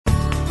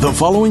The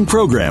following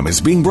program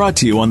is being brought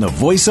to you on the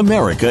Voice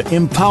America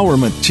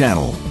Empowerment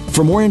Channel.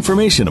 For more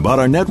information about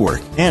our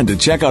network and to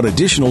check out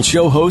additional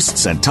show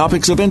hosts and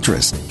topics of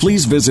interest,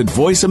 please visit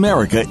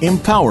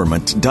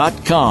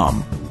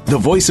voiceamericaempowerment.com. The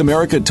Voice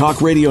America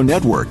Talk Radio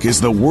Network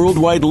is the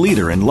worldwide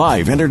leader in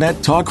live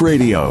Internet talk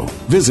radio.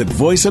 Visit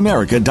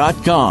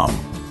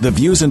voiceamerica.com. The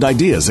views and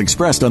ideas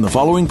expressed on the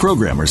following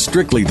program are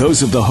strictly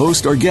those of the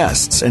host or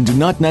guests and do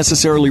not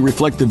necessarily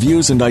reflect the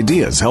views and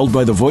ideas held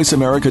by the Voice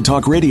America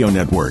Talk Radio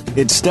Network,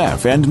 its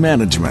staff, and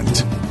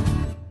management.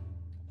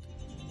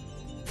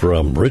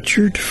 From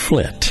Richard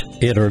Flint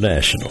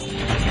International.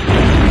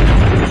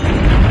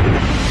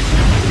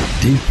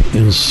 Deep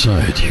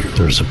inside you,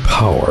 there's a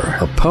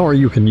power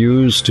you can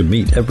use to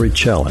meet every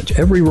challenge,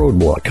 every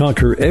roadblock,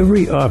 conquer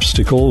every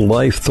obstacle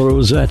life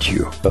throws at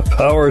you. A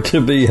power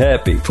to be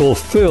happy,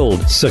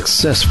 fulfilled,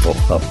 successful.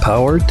 A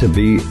power to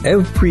be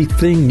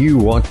everything you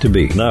want to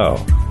be.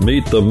 Now,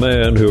 meet the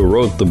man who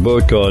wrote the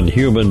book on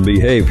human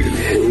behavior.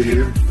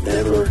 Behavior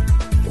never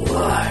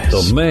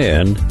lies. The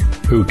man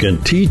who can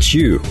teach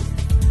you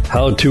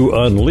how to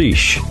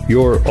unleash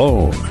your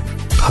own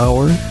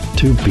power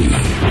to be.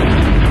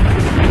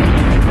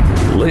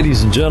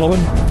 Ladies and gentlemen,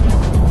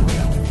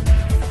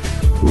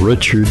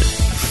 Richard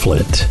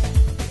Flint.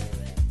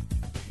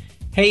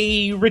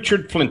 Hey,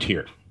 Richard Flint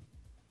here.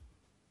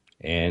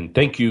 And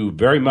thank you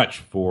very much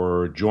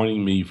for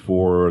joining me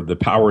for The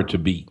Power to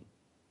Be.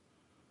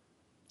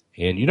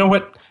 And you know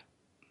what?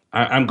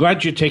 I'm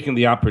glad you're taking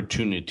the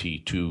opportunity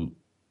to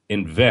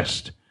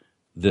invest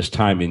this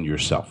time in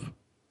yourself.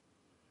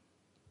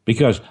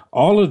 Because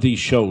all of these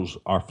shows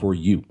are for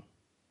you.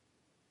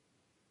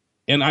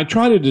 And I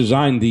try to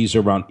design these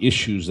around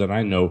issues that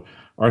I know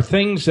are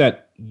things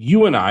that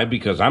you and I,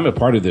 because I'm a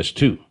part of this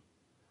too,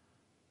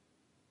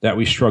 that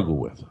we struggle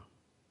with.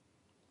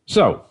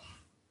 So,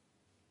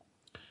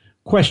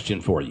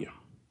 question for you.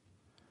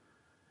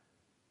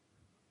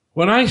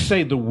 When I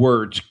say the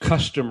words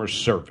customer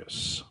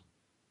service,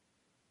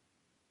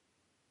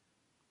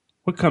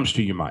 what comes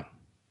to your mind?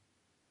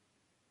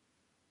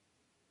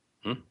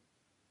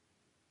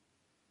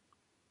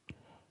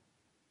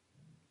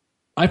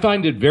 I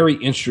find it very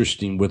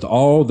interesting with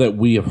all that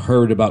we have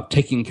heard about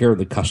taking care of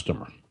the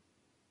customer.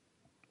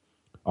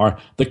 Or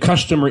the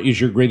customer is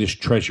your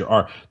greatest treasure.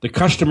 Or the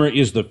customer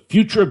is the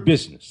future of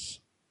business.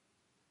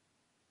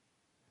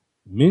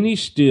 Many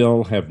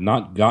still have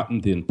not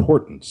gotten the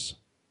importance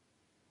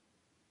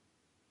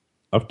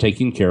of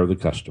taking care of the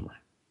customer.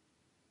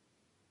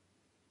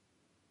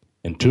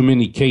 In too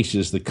many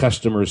cases, the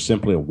customer is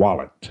simply a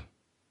wallet,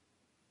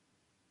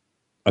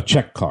 a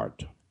check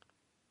card.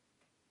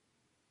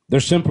 They're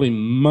simply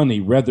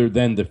money rather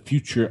than the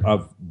future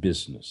of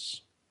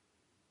business.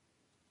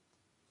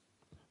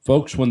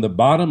 Folks, when the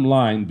bottom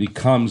line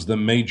becomes the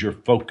major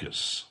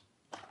focus,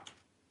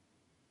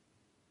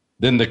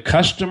 then the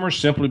customer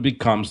simply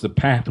becomes the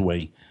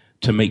pathway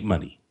to make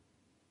money.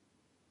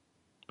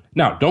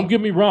 Now, don't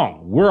get me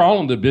wrong. We're all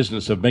in the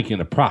business of making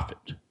a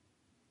profit.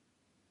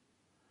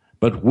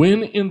 But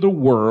when in the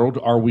world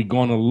are we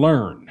going to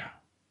learn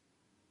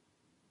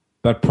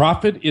that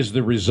profit is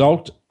the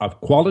result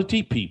of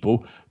quality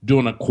people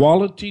doing a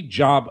quality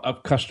job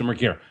of customer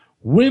care?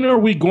 When are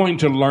we going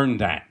to learn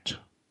that?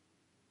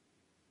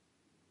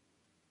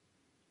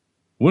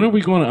 When are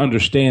we going to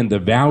understand the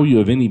value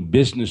of any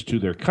business to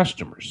their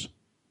customers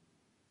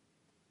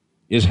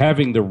is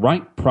having the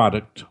right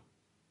product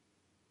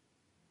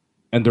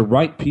and the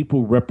right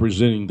people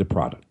representing the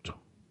product?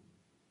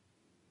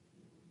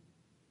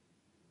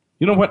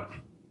 You know what?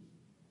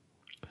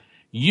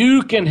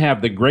 You can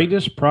have the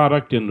greatest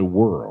product in the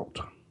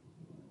world,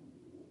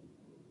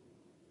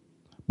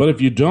 but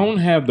if you don't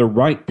have the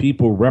right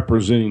people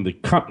representing the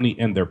company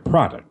and their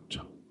product,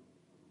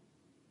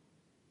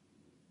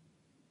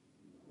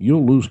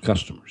 you'll lose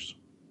customers.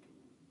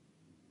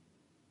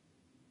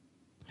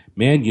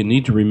 Man, you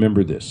need to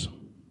remember this.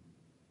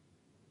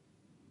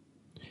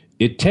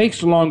 It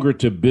takes longer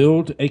to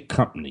build a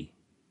company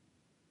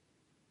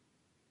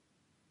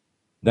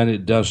than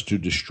it does to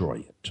destroy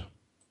it.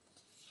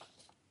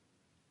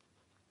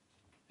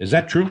 Is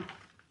that true?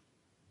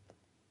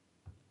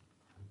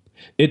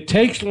 It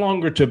takes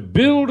longer to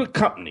build a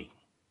company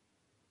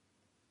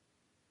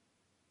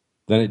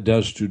than it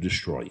does to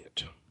destroy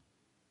it.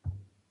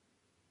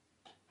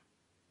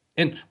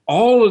 And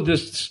all of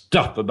this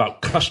stuff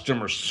about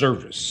customer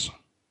service,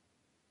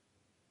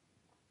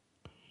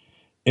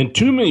 in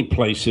too many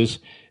places,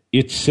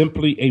 it's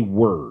simply a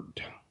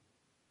word.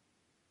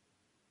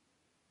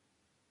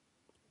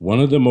 One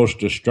of the most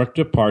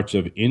destructive parts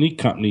of any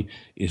company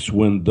is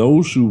when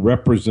those who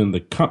represent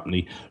the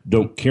company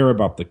don't care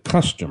about the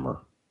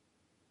customer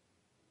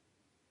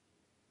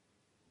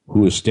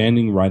who is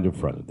standing right in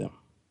front of them.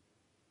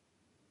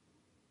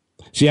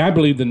 See, I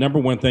believe the number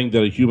one thing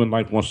that a human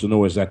life wants to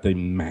know is that they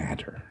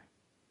matter.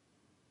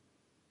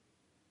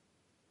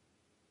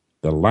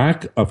 The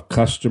lack of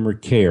customer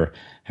care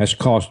has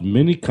cost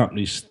many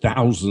companies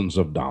thousands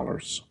of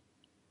dollars.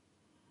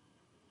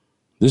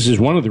 This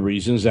is one of the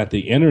reasons that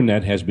the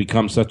internet has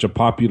become such a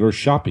popular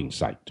shopping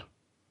site.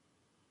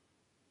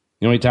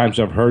 You know how many times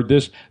I've heard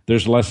this?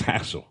 There's less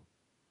hassle.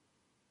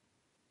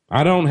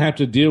 I don't have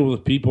to deal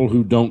with people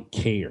who don't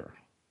care.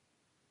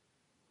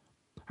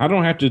 I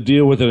don't have to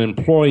deal with an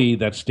employee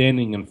that's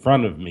standing in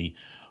front of me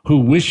who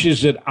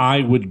wishes that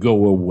I would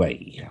go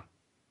away.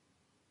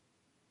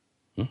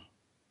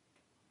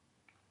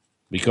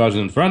 Because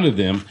in front of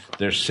them,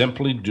 they're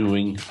simply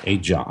doing a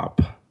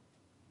job.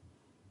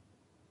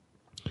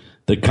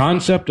 The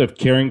concept of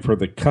caring for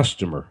the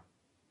customer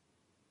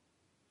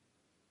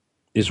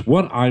is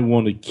what I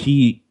want to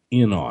key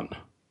in on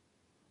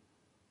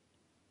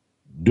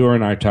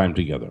during our time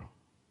together.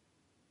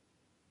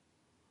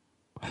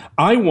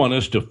 I want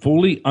us to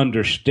fully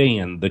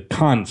understand the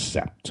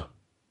concept.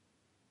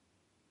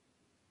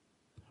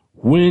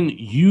 When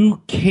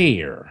you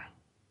care,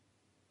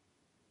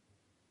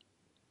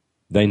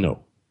 they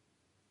know.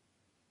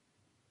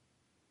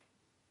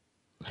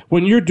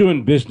 When you're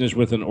doing business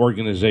with an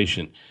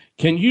organization,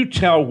 can you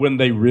tell when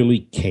they really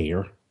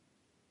care?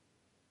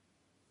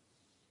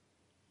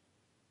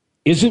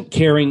 Isn't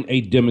caring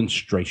a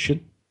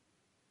demonstration?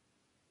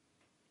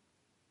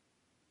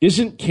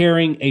 Isn't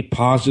caring a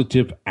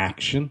positive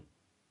action?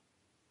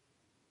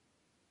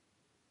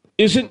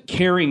 Isn't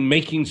caring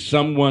making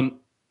someone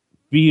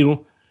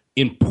feel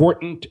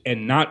important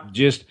and not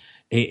just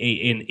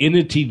an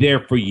entity there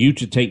for you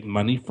to take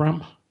money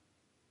from?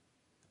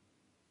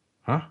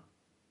 Huh?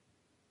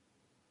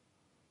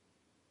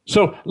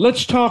 So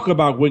let's talk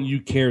about when you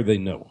care, they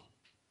know.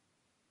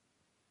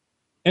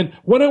 And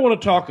what I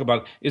want to talk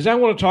about is I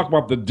want to talk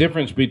about the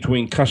difference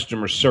between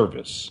customer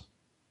service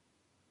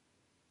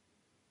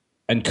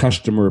and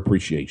customer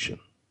appreciation.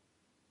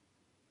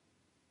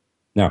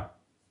 Now,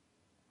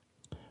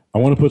 I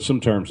want to put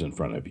some terms in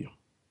front of you.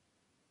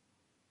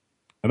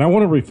 And I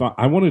want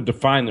to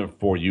define them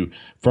for you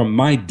from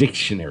my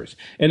dictionaries.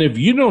 And if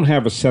you don't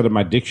have a set of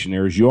my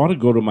dictionaries, you ought to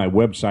go to my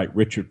website,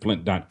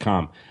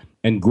 richardflint.com,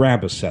 and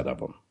grab a set of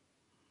them.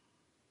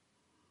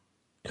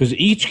 Because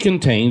each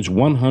contains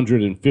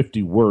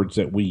 150 words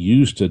that we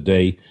use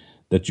today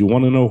that you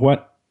want to know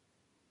what?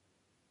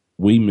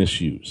 We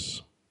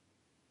misuse.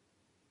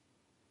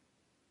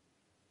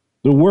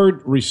 The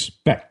word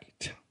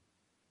respect.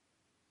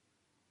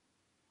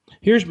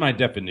 Here's my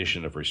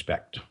definition of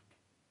respect.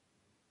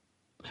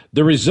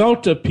 The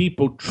result of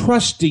people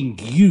trusting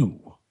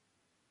you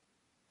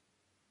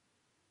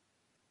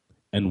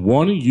and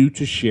wanting you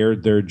to share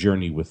their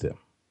journey with them.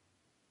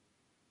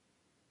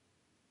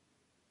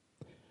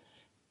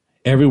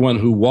 Everyone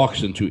who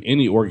walks into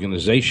any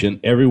organization,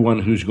 everyone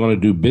who's going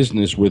to do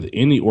business with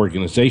any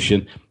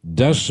organization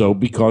does so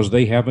because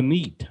they have a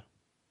need.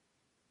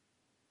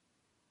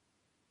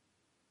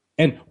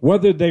 And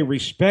whether they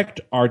respect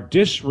or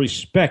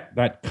disrespect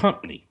that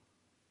company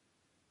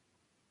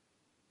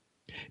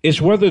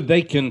is whether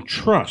they can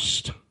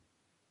trust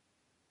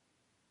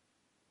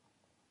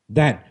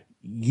that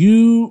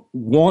you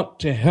want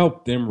to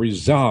help them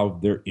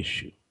resolve their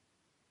issue.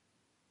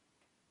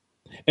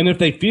 And if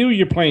they feel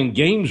you're playing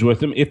games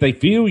with them, if they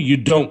feel you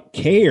don't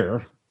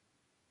care,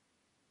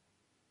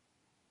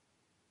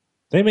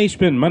 they may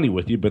spend money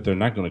with you, but they're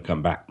not going to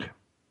come back.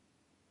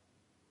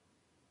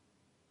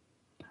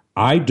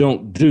 I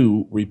don't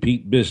do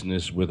repeat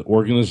business with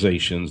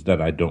organizations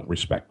that I don't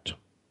respect.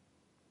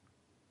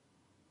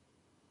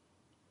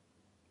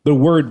 The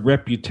word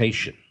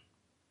reputation.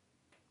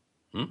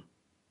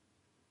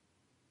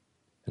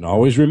 And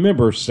always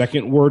remember,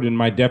 second word in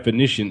my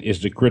definition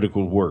is the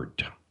critical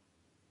word.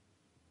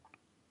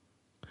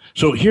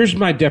 So here's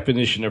my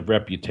definition of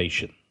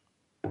reputation.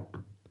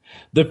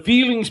 The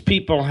feelings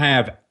people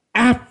have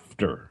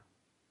after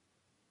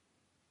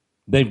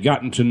they've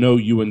gotten to know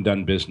you and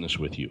done business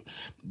with you.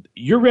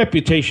 Your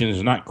reputation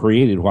is not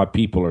created while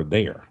people are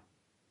there.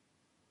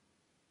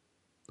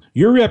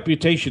 Your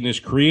reputation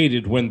is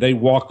created when they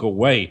walk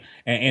away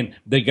and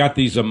they got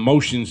these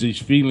emotions,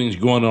 these feelings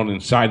going on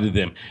inside of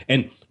them.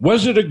 And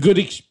was it a good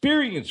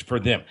experience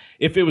for them?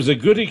 If it was a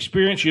good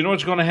experience, you know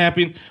what's going to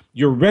happen?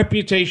 Your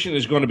reputation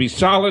is going to be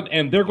solid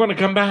and they're going to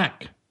come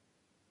back.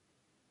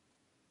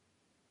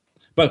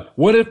 But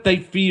what if they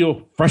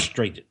feel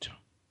frustrated?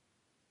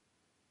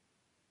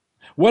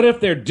 What if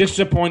they're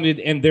disappointed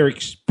in their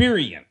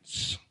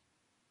experience?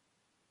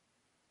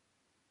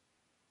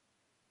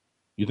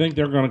 You think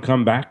they're going to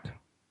come back?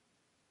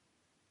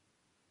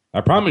 I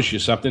promise you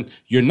something.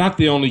 You're not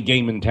the only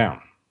game in town.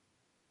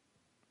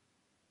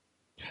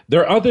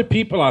 There are other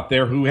people out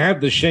there who have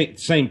the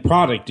same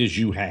product as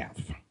you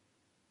have.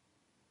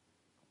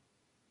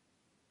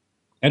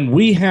 And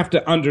we have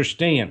to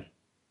understand,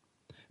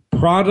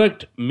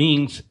 product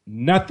means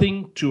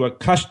nothing to a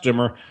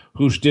customer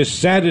who's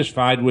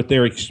dissatisfied with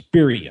their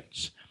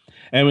experience.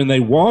 And when they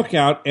walk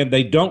out and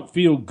they don't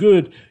feel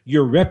good,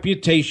 your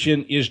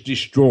reputation is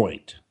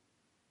destroyed.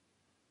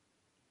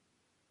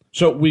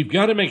 So we've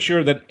got to make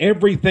sure that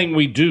everything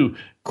we do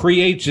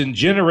creates and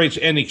generates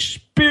an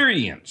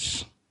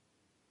experience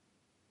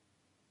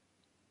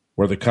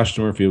where the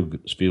customer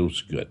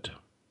feels good.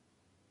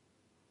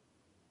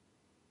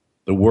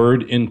 The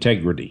word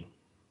integrity.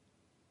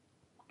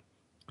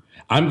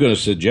 I'm going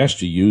to suggest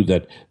to you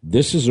that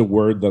this is a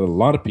word that a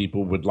lot of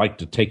people would like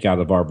to take out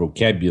of our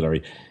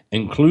vocabulary,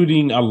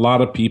 including a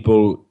lot of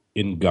people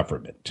in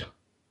government.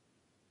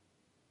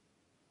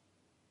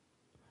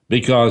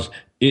 Because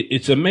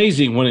it's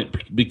amazing when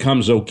it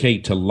becomes okay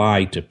to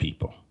lie to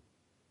people.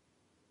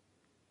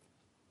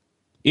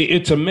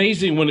 It's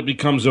amazing when it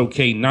becomes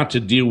okay not to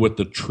deal with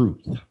the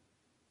truth.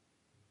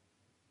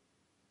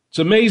 It's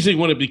amazing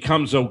when it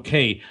becomes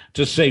okay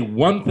to say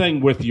one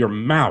thing with your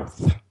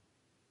mouth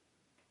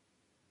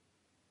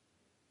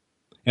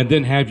and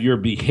then have your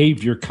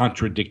behavior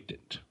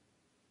contradicted.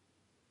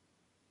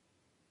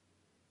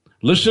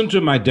 Listen to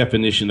my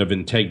definition of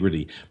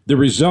integrity: the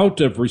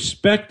result of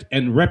respect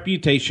and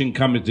reputation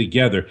coming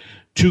together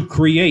to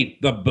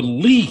create the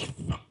belief.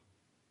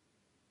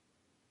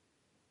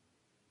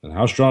 And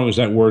how strong is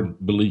that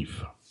word,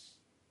 belief?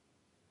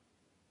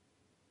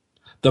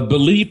 The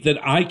belief that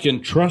I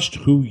can trust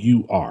who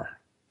you are,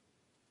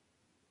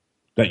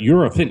 that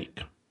you're authentic.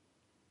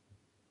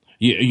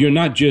 You're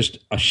not just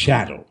a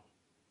shadow.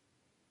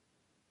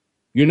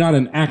 You're not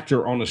an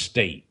actor on a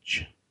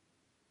stage.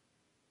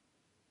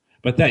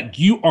 But that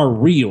you are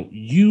real.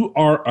 You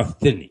are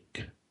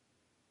authentic.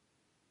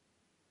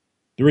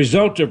 The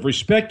result of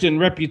respect and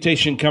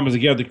reputation coming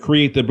together to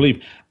create the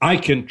belief, I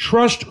can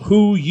trust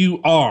who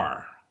you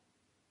are.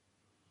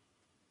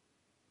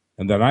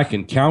 And that I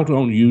can count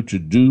on you to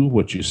do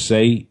what you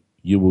say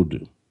you will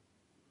do.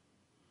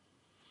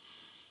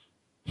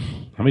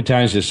 How many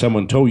times has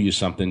someone told you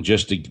something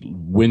just to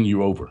win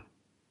you over?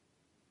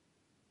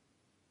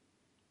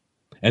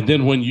 And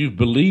then when you've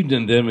believed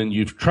in them and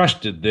you've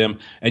trusted them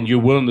and you're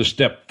willing to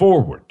step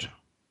forward,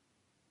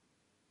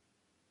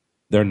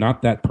 they're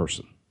not that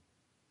person.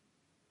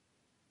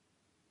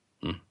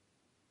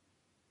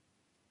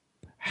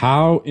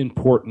 How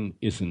important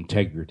is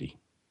integrity?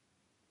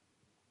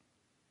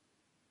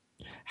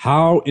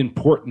 How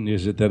important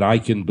is it that I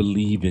can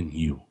believe in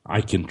you?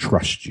 I can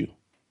trust you.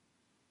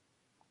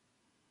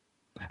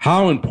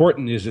 How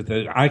important is it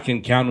that I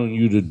can count on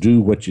you to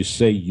do what you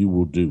say you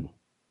will do?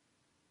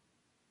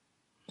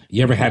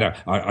 You ever had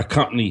a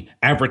company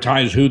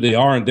advertise who they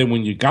are, and then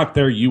when you got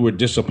there, you were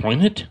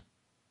disappointed?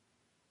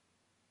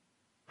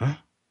 Huh?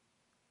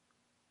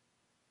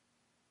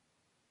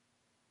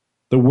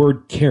 The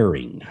word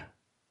caring.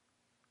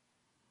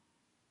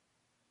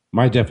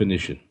 My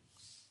definition.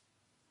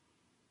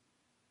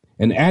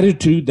 An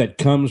attitude that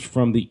comes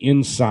from the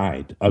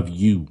inside of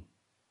you.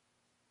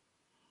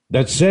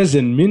 That says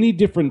in many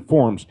different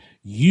forms,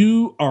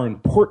 you are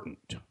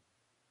important.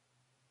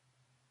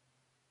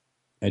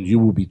 And you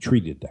will be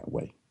treated that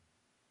way.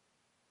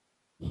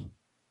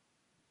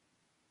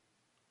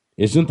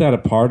 Isn't that a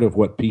part of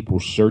what people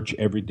search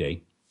every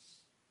day?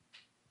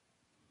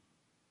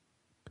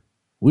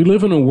 We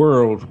live in a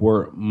world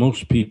where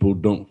most people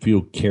don't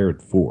feel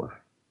cared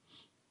for.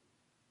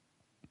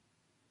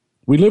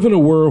 We live in a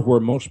world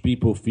where most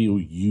people feel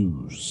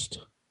used.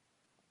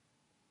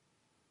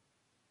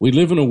 We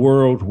live in a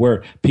world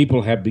where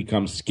people have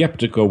become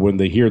skeptical when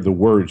they hear the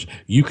words,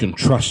 you can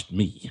trust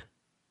me.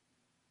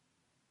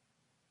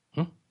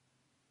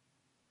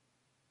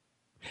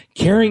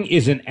 Caring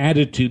is an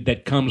attitude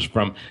that comes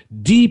from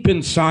deep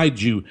inside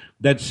you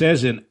that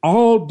says in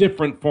all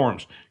different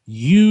forms,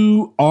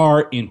 you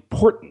are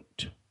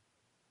important.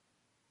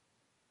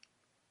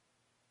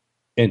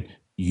 And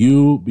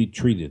you'll be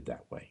treated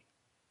that way.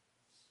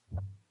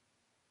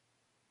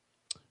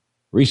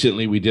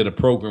 Recently, we did a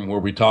program where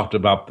we talked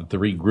about the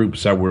three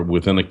groups that were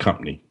within a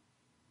company.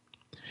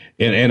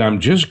 And I'm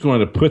just going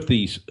to put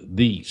these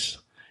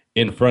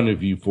in front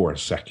of you for a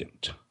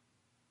second.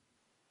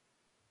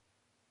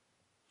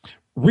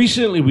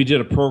 Recently, we did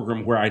a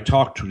program where I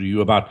talked to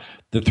you about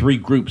the three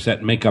groups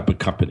that make up a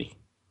company.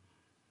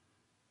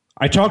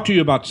 I talked to you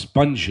about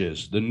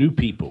sponges, the new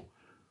people,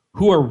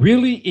 who are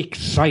really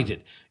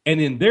excited. And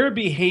in their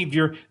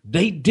behavior,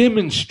 they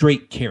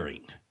demonstrate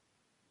caring.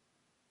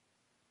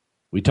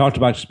 We talked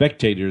about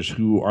spectators,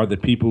 who are the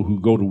people who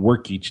go to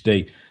work each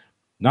day,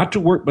 not to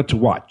work, but to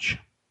watch.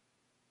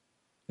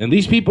 And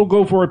these people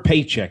go for a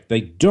paycheck.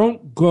 They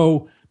don't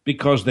go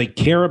because they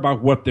care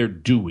about what they're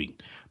doing.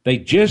 They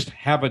just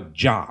have a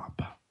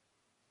job.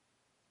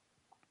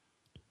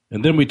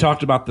 And then we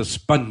talked about the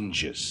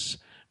sponges.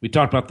 We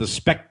talked about the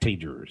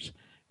spectators.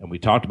 And we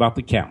talked about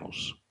the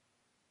camels,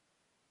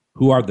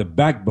 who are the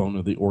backbone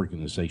of the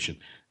organization.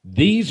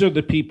 These are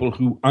the people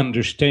who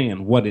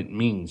understand what it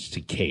means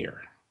to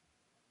care.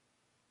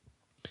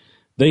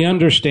 They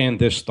understand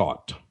this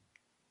thought.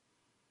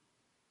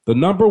 The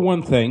number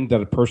one thing that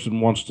a person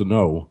wants to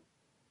know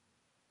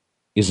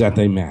is that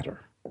they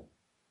matter.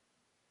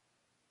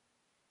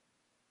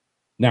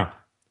 Now,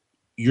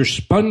 your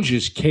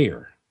sponges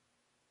care.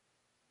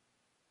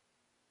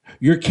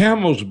 Your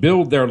camels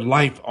build their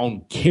life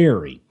on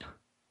caring.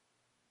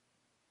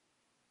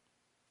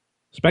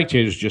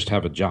 Spectators just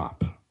have a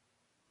job.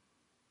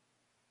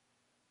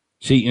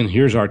 See, and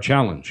here's our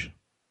challenge.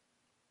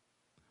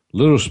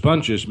 Little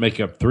sponges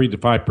make up 3 to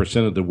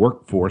 5% of the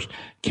workforce.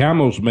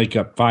 Camels make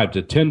up 5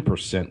 to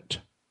 10%.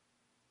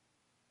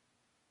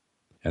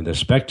 And the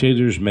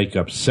spectators make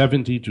up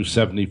 70 to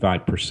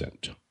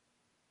 75%.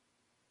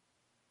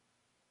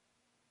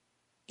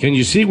 Can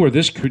you see where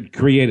this could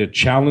create a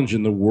challenge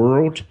in the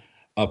world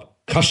of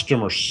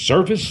customer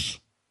service?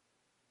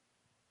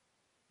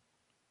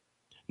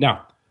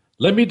 Now,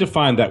 let me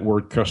define that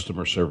word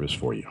customer service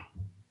for you.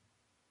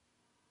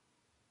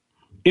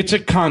 It's a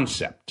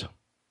concept,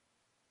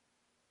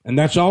 and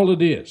that's all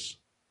it is.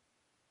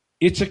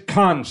 It's a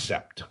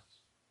concept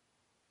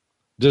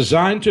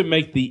designed to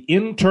make the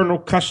internal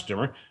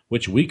customer,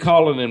 which we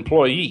call an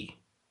employee,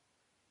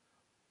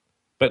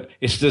 but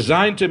it's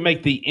designed to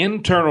make the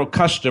internal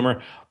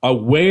customer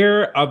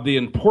aware of the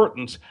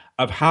importance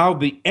of how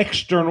the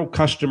external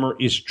customer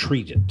is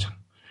treated.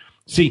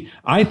 See,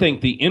 I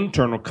think the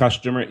internal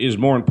customer is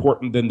more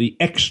important than the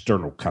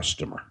external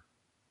customer,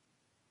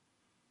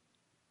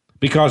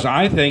 because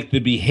I think the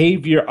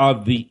behavior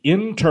of the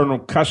internal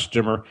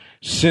customer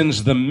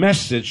sends the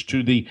message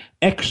to the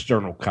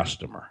external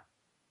customer.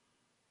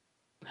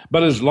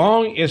 But as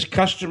long as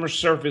customer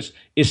service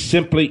is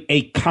simply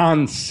a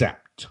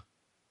concept,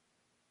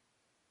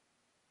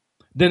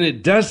 then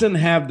it doesn't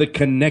have the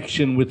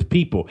connection with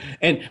people.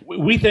 And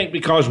we think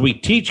because we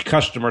teach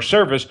customer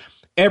service,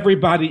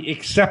 everybody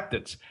accepts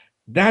it.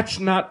 That's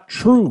not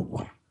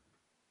true.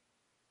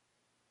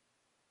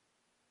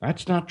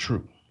 That's not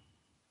true.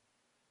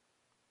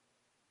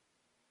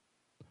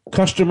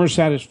 Customer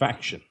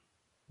satisfaction.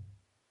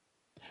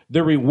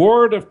 The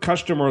reward of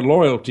customer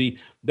loyalty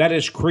that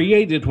is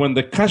created when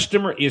the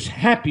customer is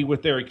happy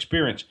with their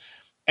experience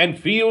and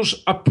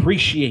feels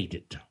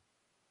appreciated.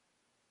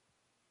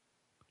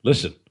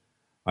 Listen,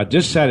 a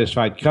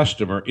dissatisfied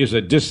customer is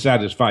a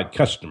dissatisfied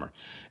customer.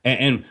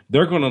 And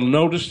they're going to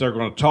notice, they're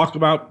going to talk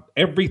about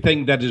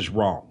everything that is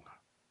wrong.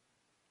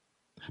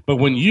 But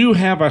when you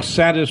have a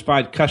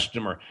satisfied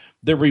customer,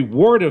 the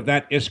reward of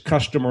that is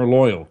customer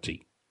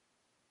loyalty.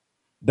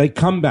 They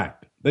come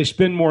back. They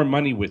spend more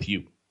money with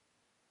you.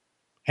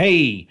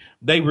 Hey,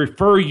 they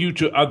refer you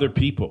to other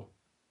people.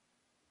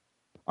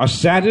 A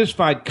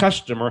satisfied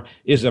customer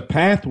is a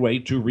pathway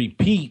to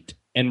repeat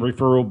and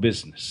referral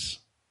business.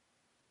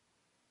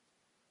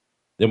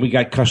 Then we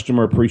got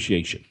customer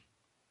appreciation.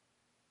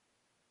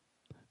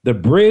 The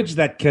bridge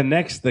that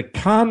connects the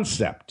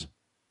concept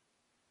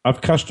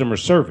of customer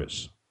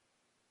service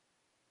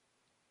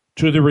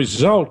to the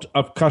result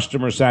of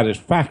customer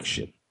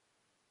satisfaction,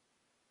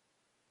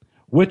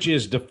 which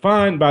is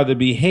defined by the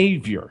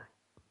behavior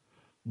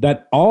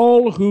that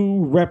all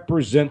who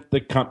represent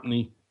the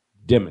company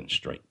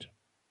demonstrate.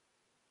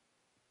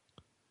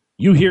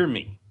 You hear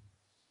me.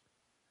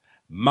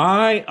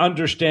 My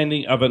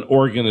understanding of an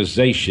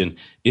organization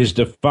is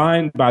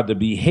defined by the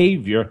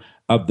behavior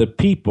of the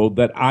people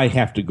that I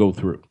have to go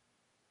through.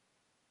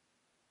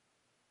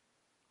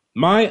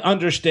 My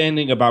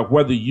understanding about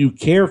whether you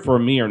care for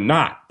me or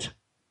not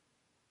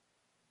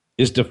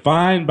is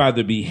defined by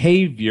the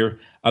behavior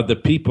of the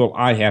people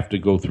I have to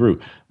go through.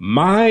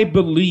 My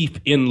belief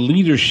in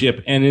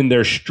leadership and in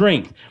their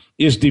strength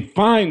is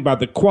defined by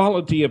the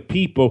quality of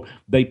people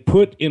they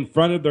put in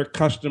front of their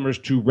customers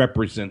to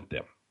represent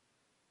them.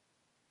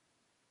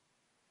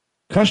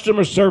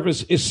 Customer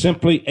service is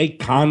simply a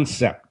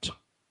concept.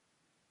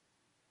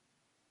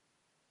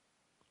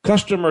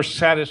 Customer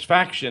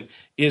satisfaction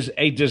is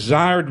a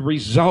desired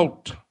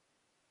result.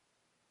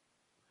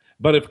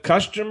 But if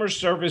customer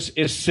service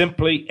is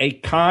simply a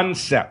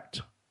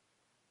concept,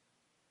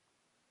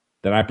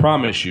 then I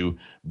promise you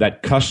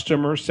that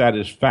customer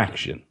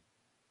satisfaction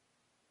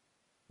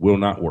will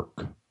not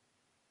work.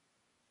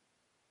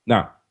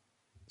 Now,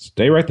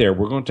 stay right there.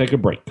 We're going to take a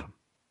break.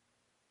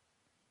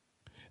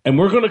 And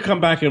we're going to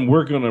come back and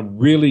we're going to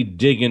really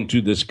dig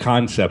into this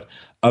concept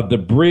of the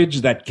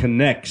bridge that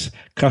connects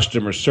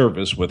customer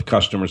service with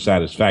customer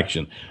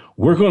satisfaction.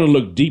 We're going to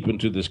look deep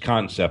into this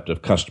concept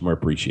of customer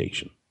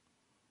appreciation.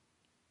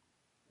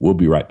 We'll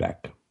be right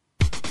back.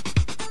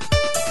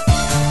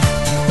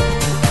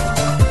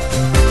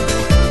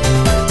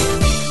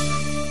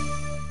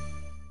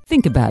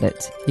 Think about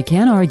it. You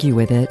can't argue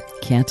with it,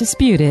 can't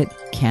dispute it,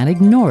 can't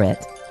ignore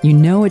it. You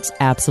know it's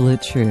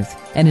absolute truth,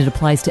 and it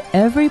applies to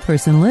every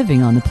person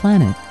living on the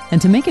planet.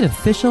 And to make it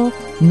official,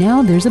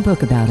 now there's a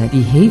book about it.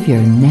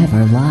 Behavior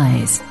Never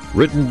Lies.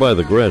 Written by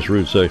the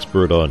grassroots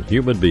expert on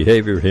human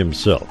behavior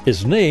himself.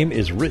 His name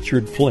is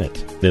Richard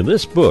Flint. In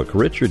this book,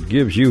 Richard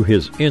gives you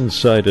his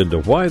insight into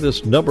why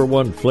this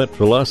 #1 Flint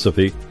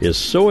philosophy is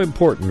so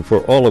important for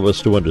all of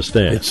us to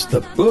understand. It's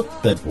the book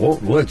that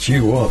won't let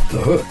you off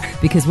the hook.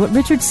 Because what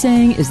Richard's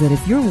saying is that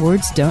if your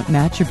words don't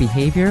match your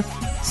behavior,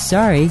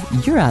 sorry,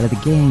 you're out of the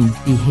game.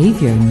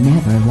 Behavior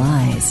never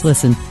lies.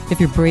 Listen, if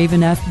you're brave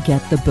enough,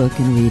 get the book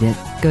and read it.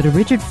 Go to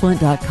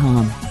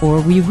richardflint.com,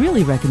 or we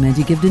really recommend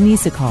you give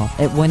Denise a call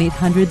at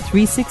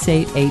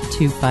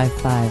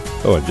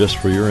 1-800-368-8255. Oh, and just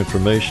for your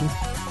information,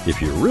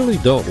 if you really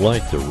don't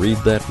like to read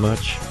that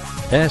much,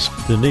 ask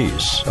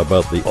Denise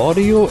about the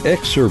audio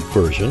excerpt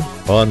version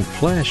on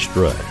flash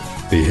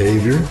drive.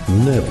 Behavior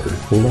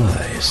never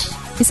lies.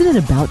 Isn't it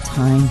about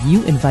time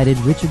you invited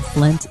Richard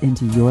Flint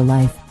into your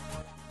life?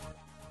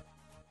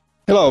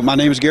 Hello, my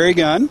name is Gary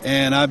Gunn,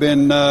 and I've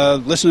been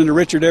listening to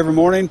Richard every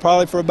morning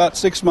probably for about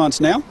 6 months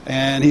now.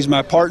 And he's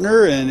my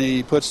partner, and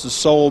he puts the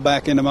soul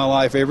back into my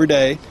life every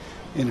day.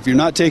 And if you're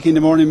not taking the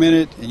morning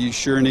minute, you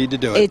sure need to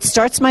do it. It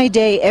starts my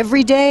day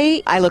every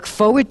day. I look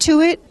forward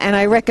to it, and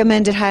I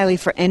recommend it highly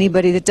for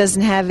anybody that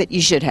doesn't have it.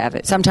 You should have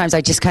it. Sometimes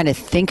I just kind of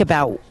think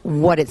about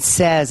what it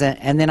says,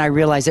 and then I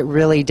realize it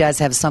really does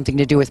have something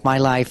to do with my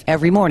life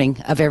every morning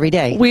of every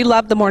day. We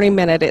love the Morning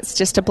Minute. It's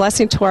just a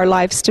blessing to our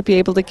lives to be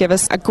able to give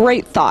us a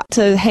great thought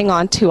to hang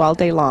on to all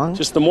day long.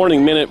 Just the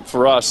Morning Minute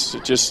for us,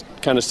 it just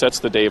kind of sets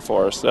the day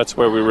for us. That's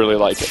where we really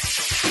like it.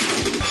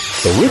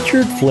 The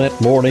Richard Flint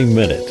Morning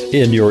Minute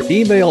in your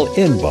email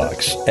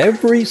inbox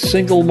every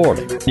single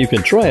morning. You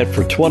can try it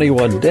for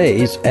 21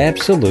 days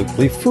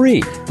absolutely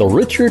free. The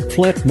Richard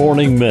Flint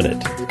Morning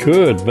Minute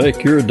could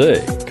make your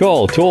day.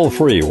 Call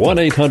toll-free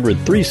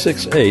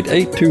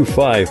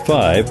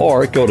 1-800-368-8255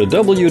 or go to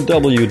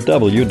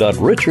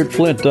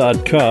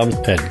www.richardflint.com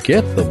and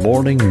get the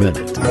Morning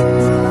Minute.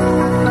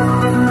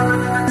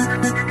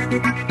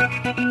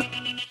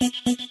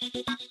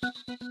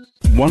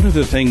 One of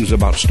the things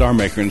about Star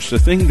Maker, and it's the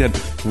thing that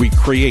we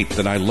create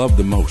that I love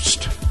the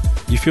most,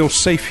 you feel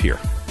safe here.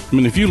 I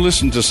mean, if you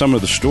listen to some of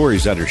the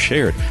stories that are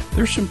shared,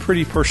 there's some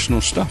pretty personal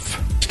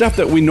stuff. Stuff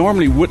that we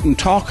normally wouldn't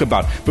talk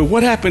about. But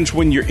what happens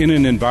when you're in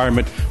an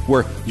environment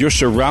where you're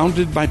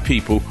surrounded by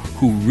people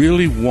who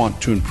really want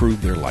to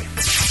improve their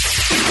life?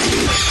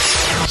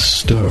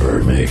 Star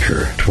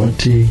Maker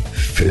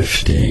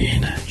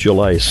 2015.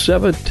 July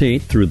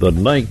 17th through the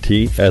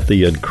 19th at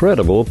the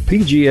incredible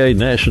PGA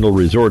National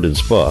Resort and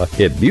Spa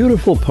at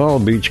beautiful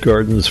Palm Beach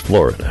Gardens,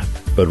 Florida.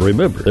 But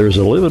remember, there's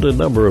a limited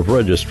number of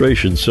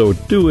registrations, so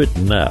do it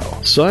now.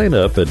 Sign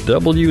up at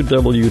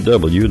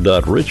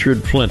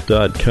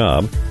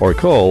www.richardflint.com or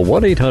call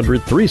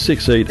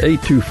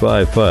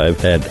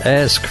 1-800-368-8255 and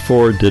ask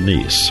for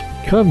Denise.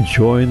 Come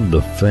join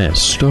the fam.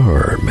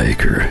 Star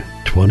Maker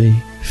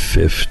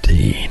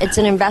 2015. It's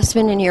an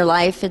investment in your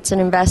life. It's an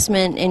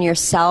investment in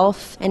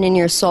yourself and in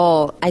your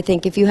soul. I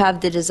think if you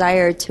have the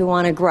desire to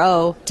want to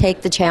grow,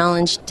 take the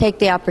challenge, take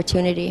the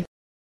opportunity.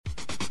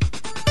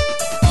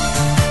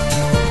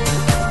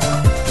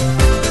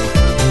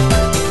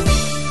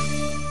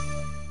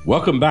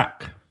 Welcome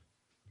back.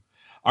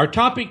 Our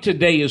topic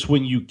today is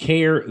when you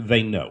care,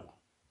 they know.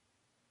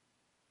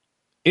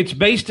 It's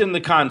based in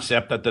the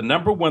concept that the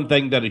number one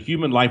thing that a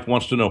human life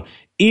wants to know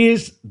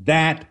is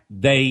that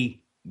they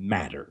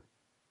matter.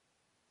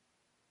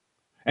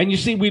 And you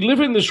see, we live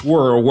in this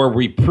world where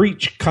we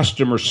preach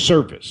customer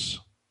service.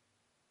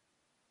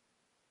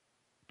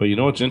 But you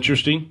know what's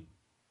interesting?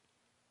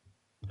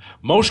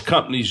 Most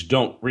companies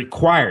don't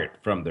require it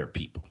from their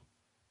people.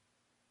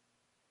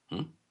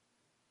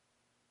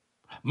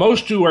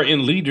 Most who are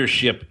in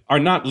leadership are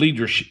not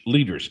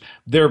leaders.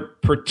 They're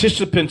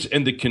participants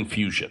in the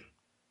confusion.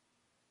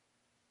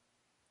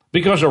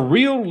 Because a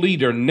real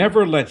leader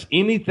never lets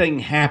anything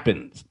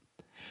happen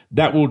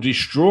that will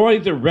destroy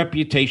the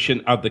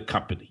reputation of the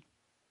company.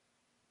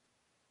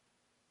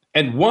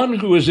 And one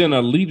who is in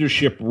a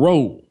leadership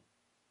role,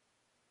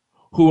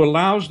 who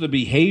allows the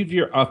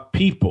behavior of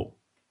people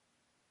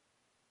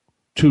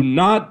to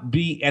not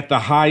be at the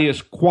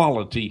highest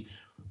quality,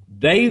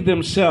 they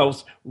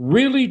themselves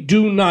really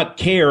do not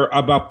care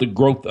about the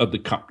growth of the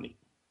company.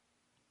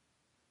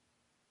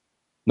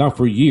 Now,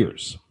 for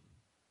years,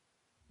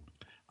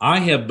 I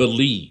have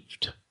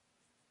believed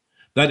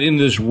that in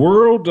this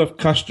world of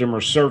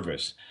customer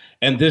service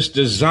and this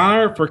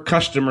desire for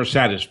customer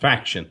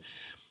satisfaction,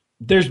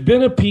 there's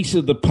been a piece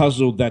of the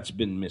puzzle that's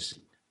been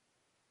missing.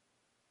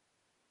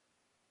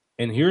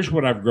 And here's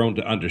what I've grown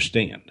to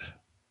understand.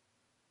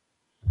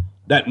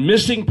 That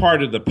missing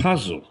part of the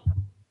puzzle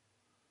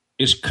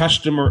is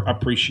customer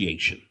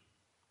appreciation.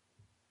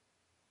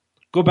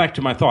 Go back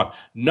to my thought.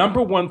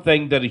 Number one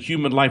thing that a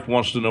human life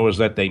wants to know is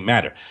that they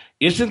matter.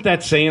 Isn't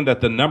that saying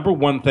that the number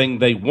one thing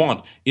they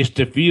want is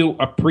to feel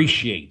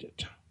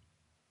appreciated?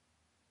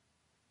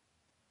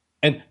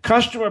 And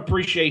customer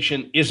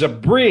appreciation is a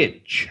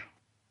bridge.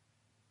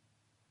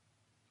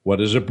 What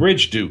does a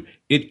bridge do?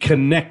 It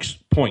connects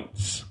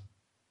points.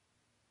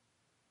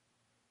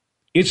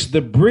 It's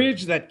the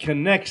bridge that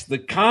connects the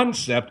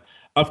concept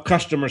of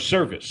customer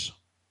service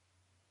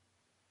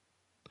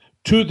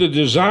to the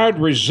desired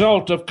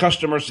result of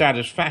customer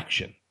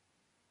satisfaction.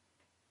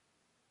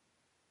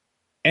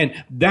 And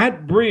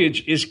that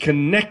bridge is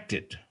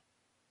connected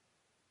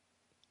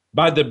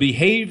by the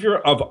behavior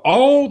of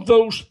all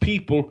those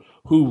people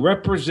who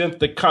represent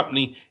the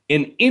company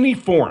in any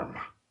form.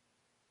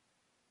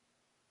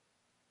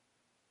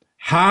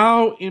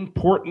 How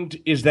important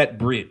is that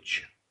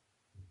bridge?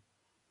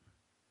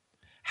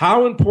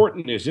 How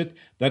important is it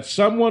that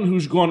someone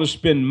who's going to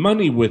spend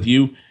money with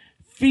you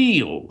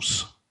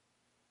feels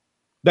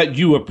that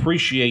you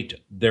appreciate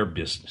their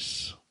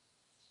business?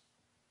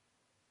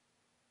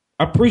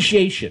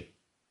 Appreciation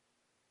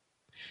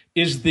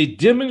is the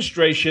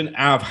demonstration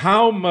of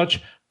how much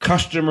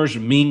customers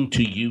mean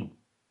to you.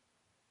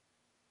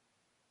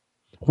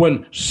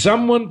 When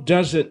someone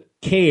doesn't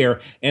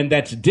care, and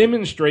that's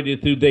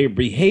demonstrated through their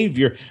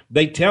behavior,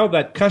 they tell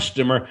that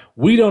customer,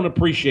 we don't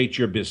appreciate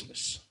your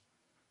business.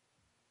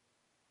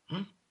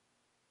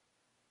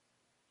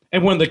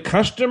 And when the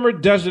customer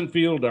doesn't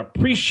feel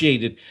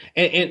appreciated,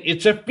 and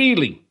it's a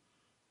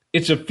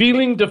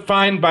feeling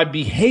defined by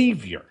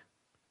behavior.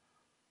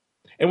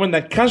 And when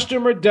that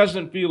customer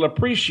doesn't feel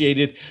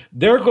appreciated,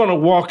 they're going to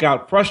walk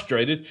out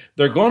frustrated,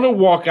 they're going to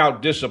walk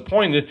out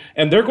disappointed,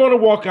 and they're going to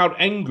walk out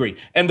angry.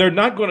 And they're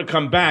not going to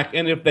come back.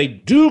 And if they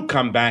do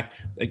come back,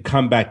 they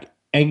come back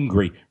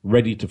angry,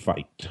 ready to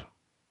fight.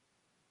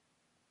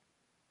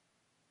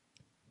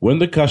 When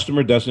the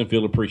customer doesn't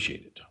feel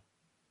appreciated,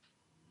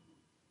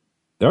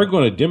 they're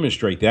going to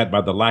demonstrate that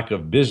by the lack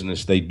of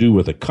business they do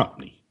with a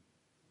company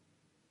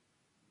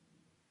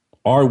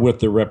or with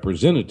the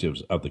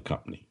representatives of the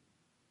company.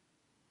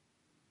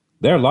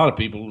 There are a lot of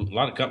people, a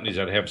lot of companies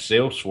that have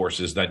sales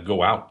forces that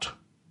go out.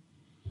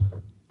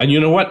 And you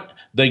know what?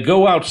 They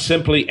go out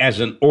simply as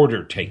an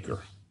order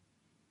taker.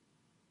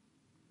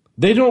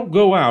 They don't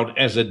go out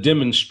as a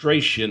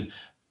demonstration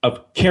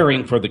of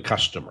caring for the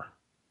customer.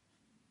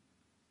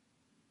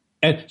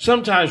 And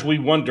sometimes we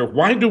wonder,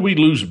 why do we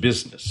lose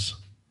business?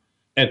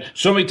 And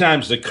so many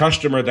times the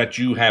customer that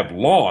you have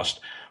lost,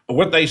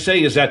 what they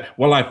say is that,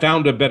 well, I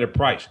found a better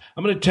price.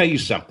 I'm going to tell you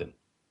something.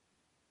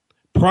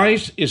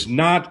 Price is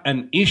not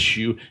an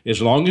issue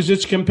as long as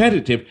it's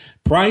competitive.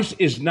 Price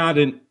is not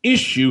an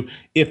issue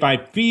if I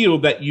feel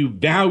that you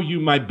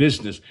value my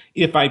business,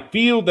 if I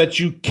feel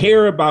that you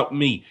care about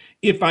me,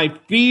 if I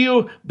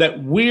feel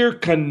that we're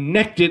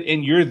connected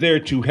and you're there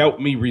to help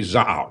me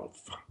resolve.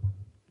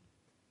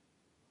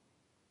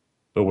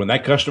 But when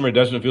that customer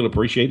doesn't feel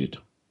appreciated,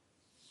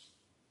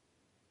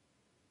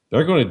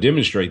 they're going to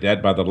demonstrate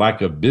that by the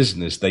lack of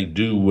business they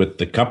do with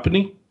the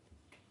company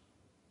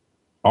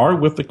or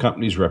with the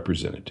company's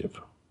representative.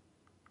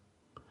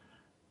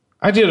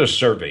 I did a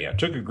survey. I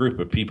took a group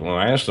of people and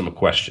I asked them a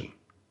question.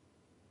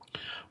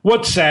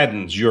 What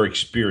saddens your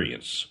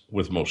experience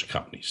with most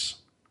companies?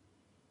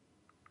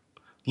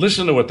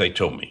 Listen to what they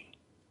told me.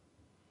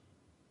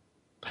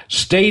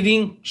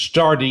 Stating,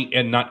 starting,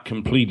 and not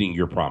completing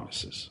your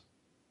promises.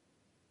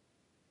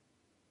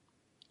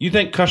 You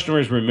think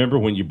customers remember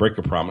when you break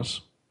a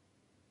promise?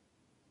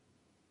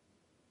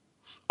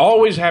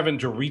 Always having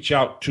to reach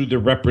out to the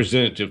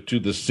representative,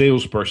 to the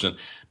salesperson,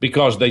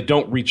 because they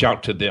don't reach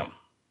out to them.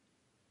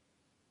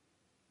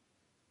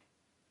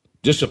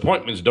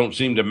 Disappointments don't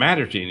seem to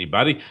matter to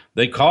anybody.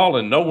 They call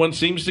and no one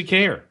seems to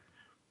care.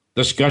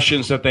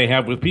 Discussions that they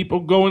have with people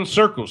go in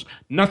circles.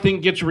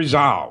 Nothing gets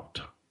resolved.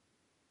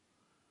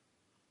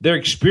 Their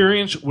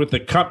experience with the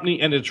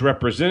company and its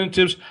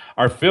representatives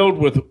are filled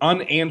with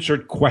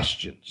unanswered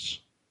questions.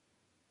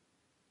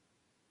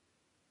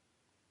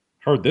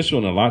 Heard this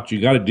one a lot. You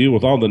got to deal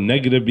with all the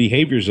negative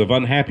behaviors of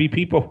unhappy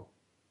people.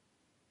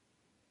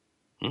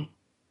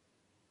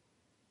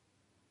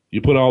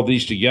 You put all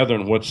these together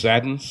and what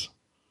saddens?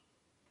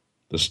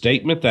 The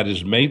statement that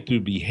is made through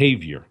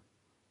behavior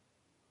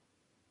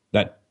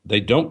that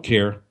they don't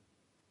care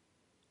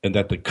and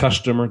that the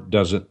customer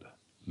doesn't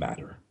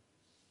matter.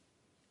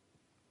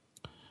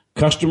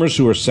 Customers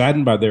who are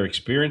saddened by their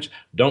experience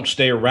don't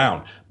stay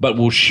around, but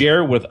will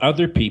share with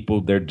other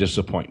people their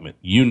disappointment.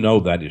 You know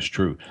that is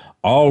true.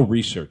 All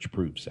research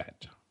proves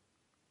that.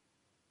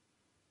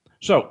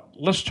 So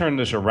let's turn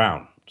this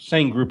around.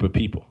 Same group of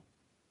people.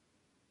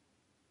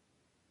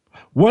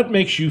 What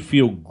makes you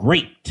feel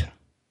great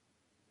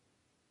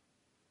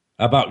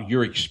about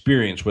your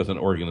experience with an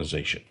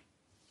organization?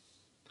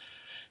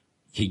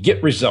 You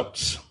get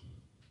results.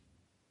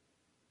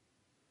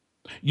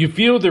 You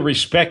feel the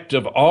respect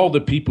of all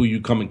the people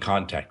you come in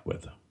contact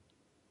with.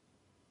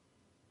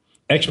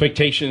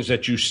 Expectations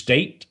that you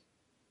state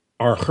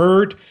are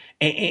heard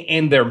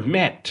and they're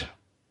met.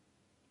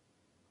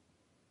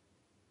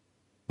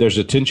 There's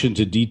attention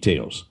to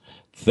details.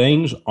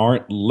 Things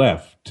aren't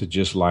left to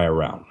just lie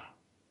around.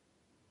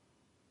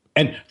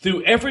 And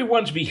through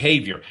everyone's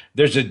behavior,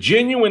 there's a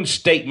genuine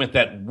statement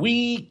that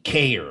we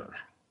care.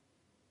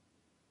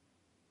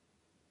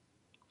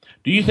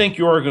 Do you think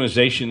your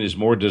organization is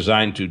more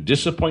designed to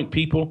disappoint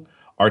people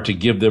or to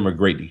give them a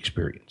great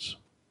experience?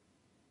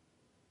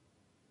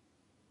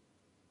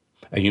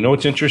 And you know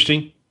what's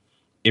interesting?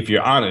 If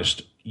you're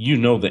honest, you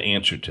know the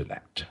answer to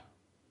that.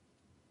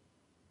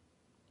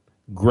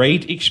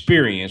 Great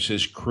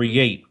experiences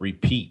create,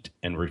 repeat,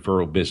 and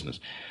referral business.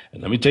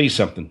 And let me tell you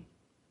something.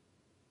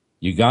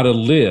 You got to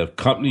live.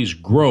 Companies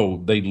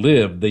grow. They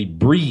live. They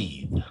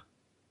breathe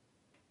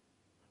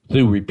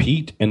through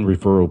repeat and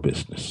referral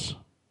business.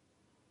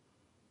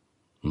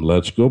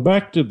 Let's go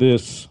back to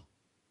this.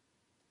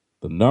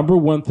 The number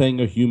one thing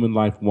a human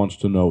life wants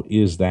to know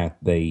is that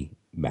they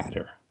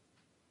matter.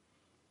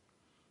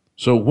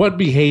 So what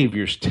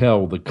behaviors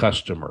tell the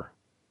customer,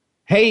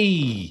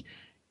 hey,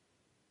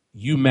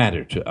 you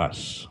matter to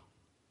us?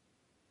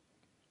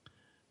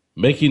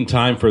 Making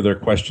time for their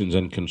questions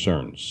and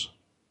concerns.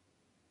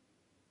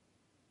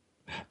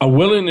 A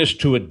willingness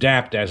to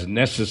adapt as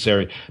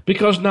necessary,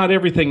 because not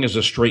everything is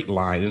a straight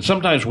line, and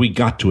sometimes we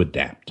got to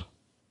adapt.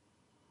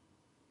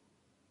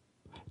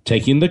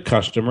 taking the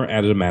customer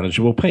at a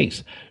manageable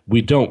pace.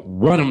 We don't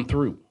run them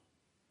through.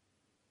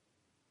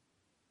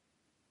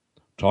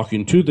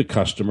 Talking to the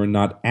customer,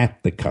 not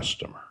at the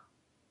customer.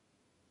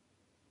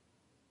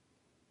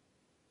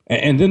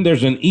 And then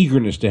there's an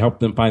eagerness to help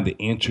them find the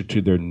answer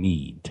to their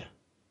need.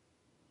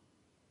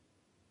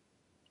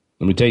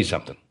 Let me tell you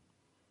something.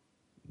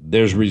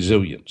 There's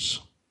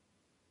resilience.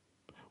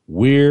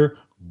 We're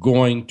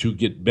going to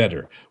get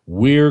better.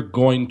 We're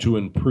going to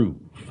improve.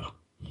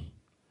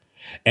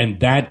 And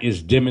that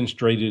is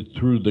demonstrated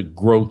through the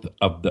growth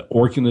of the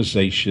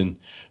organization,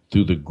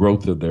 through the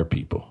growth of their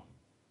people.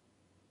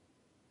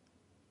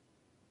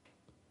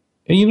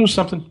 And you know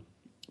something?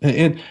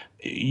 And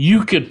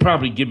you could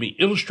probably give me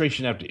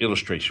illustration after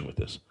illustration with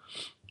this.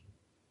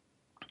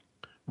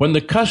 When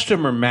the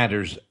customer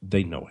matters,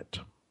 they know it.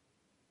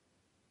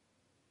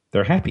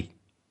 They're happy.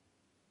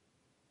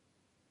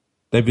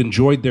 They've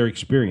enjoyed their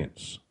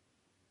experience.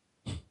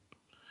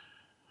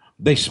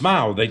 They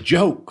smile, they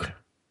joke.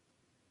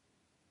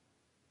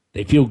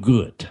 They feel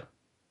good.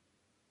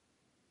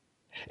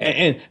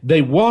 And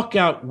they walk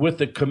out with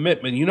the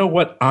commitment, you know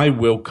what? I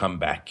will come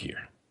back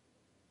here.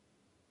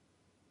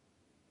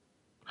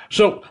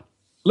 So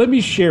let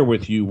me share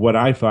with you what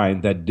I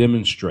find that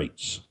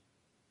demonstrates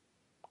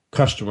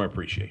customer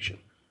appreciation.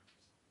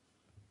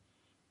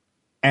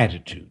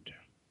 Attitude.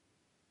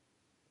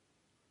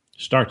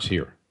 Starts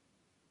here.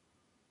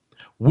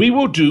 We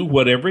will do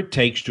whatever it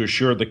takes to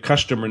assure the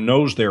customer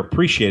knows they're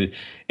appreciated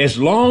as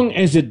long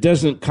as it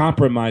doesn't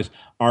compromise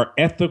our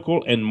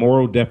ethical and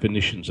moral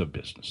definitions of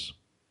business.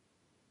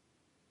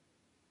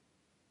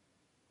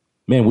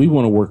 Man, we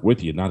want to work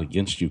with you, not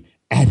against you.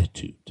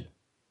 Attitude.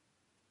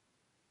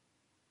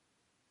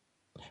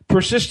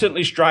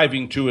 Persistently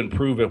striving to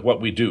improve at what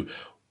we do.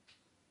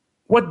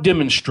 What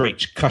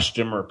demonstrates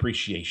customer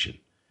appreciation?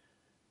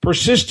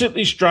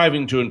 Persistently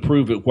striving to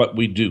improve at what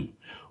we do.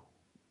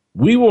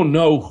 We will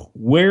know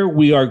where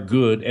we are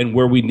good and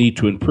where we need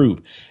to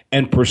improve,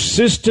 and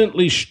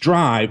persistently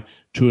strive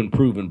to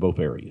improve in both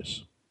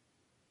areas.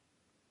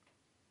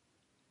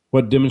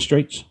 What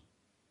demonstrates?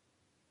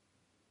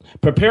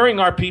 Preparing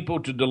our people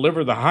to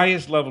deliver the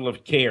highest level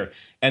of care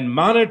and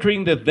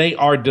monitoring that they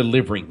are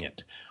delivering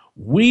it.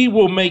 We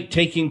will make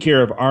taking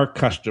care of our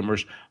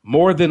customers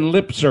more than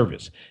lip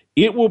service.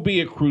 It will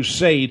be a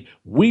crusade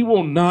we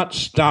will not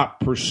stop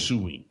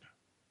pursuing.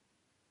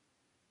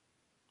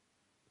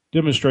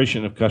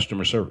 Demonstration of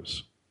customer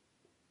service.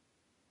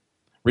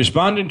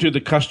 Responding to the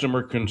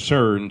customer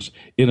concerns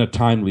in a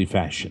timely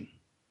fashion.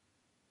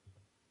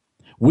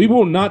 We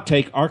will not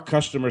take our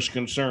customers'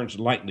 concerns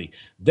lightly.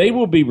 They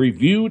will be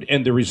reviewed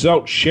and the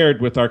results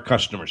shared with our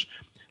customers.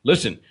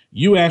 Listen,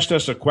 you asked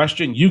us a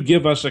question, you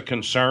give us a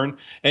concern,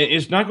 and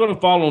it's not going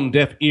to fall on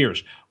deaf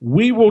ears.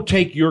 We will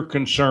take your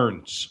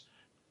concerns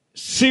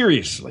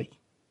seriously,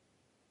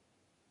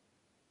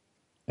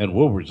 and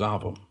we'll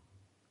resolve them.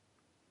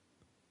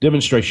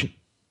 Demonstration.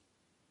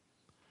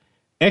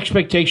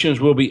 Expectations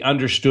will be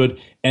understood,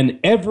 and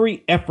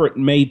every effort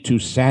made to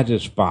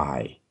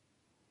satisfy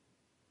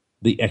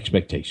the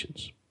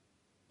expectations.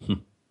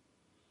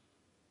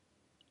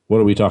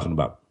 What are we talking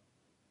about?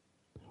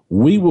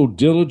 We will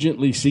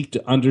diligently seek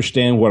to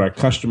understand what our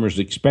customers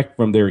expect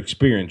from their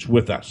experience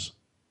with us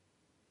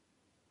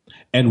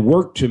and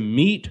work to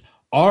meet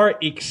or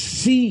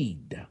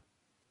exceed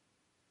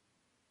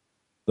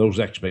those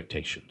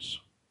expectations.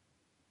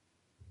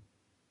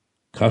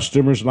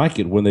 Customers like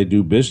it when they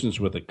do business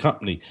with a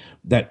company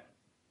that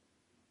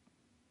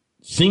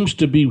seems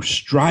to be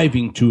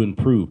striving to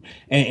improve,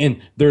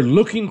 and they're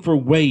looking for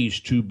ways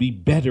to be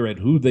better at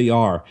who they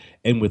are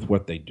and with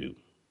what they do.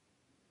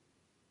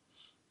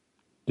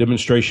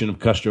 Demonstration of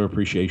customer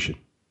appreciation.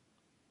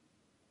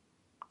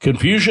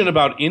 Confusion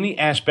about any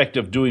aspect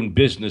of doing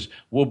business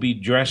will be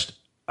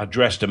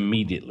addressed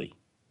immediately.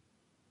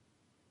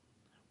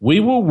 We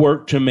will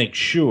work to make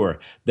sure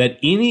that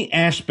any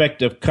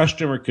aspect of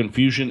customer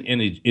confusion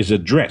is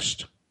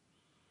addressed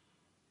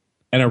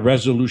and a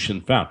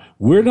resolution found.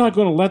 We're not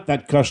going to let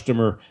that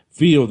customer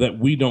feel that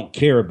we don't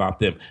care about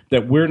them,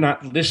 that we're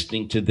not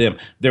listening to them,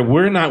 that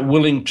we're not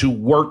willing to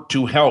work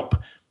to help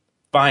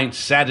find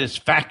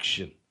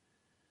satisfaction,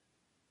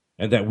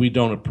 and that we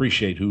don't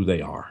appreciate who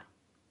they are.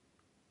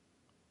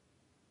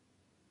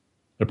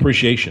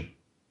 Appreciation.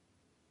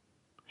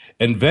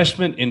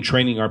 Investment in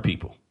training our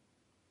people.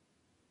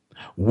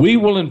 We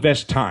will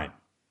invest time,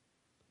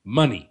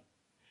 money,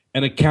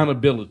 and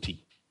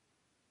accountability,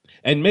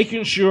 and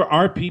making sure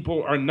our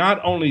people are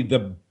not only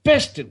the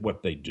best at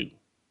what they do,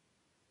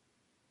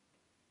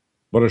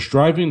 but are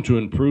striving to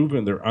improve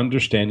in their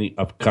understanding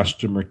of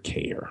customer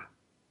care.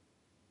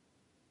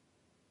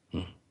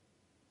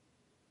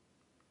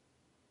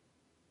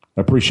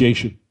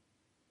 Appreciation.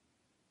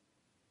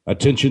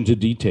 Attention to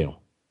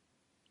detail.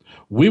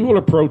 We will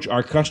approach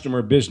our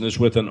customer business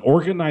with an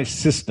organized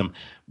system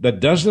that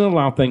doesn't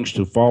allow things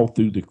to fall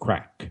through the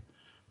crack.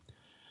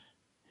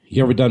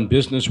 You ever done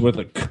business with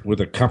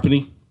a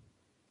company?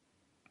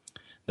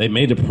 They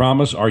made a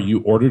promise, or you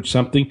ordered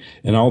something,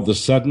 and all of a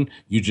sudden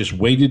you just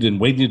waited and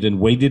waited and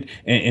waited,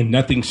 and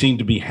nothing seemed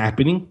to be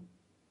happening?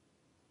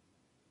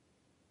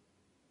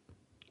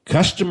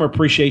 Customer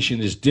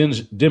appreciation is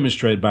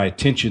demonstrated by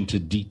attention to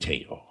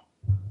detail.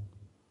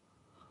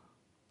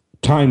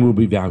 Time will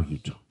be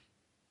valued.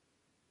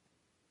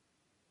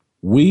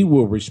 We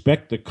will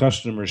respect the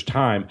customer's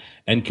time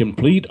and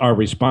complete our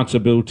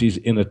responsibilities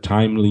in a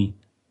timely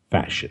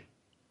fashion.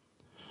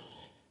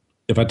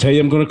 If I tell you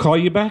I'm going to call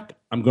you back,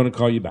 I'm going to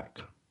call you back.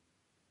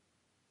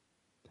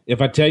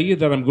 If I tell you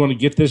that I'm going to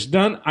get this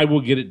done, I will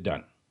get it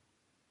done.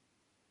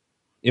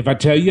 If I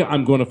tell you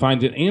I'm going to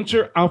find an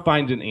answer, I'll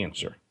find an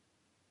answer.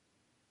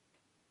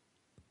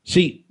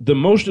 See, the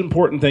most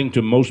important thing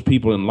to most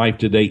people in life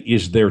today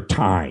is their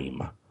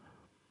time.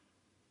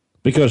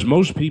 Because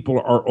most people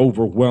are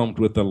overwhelmed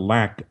with the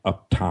lack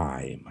of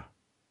time.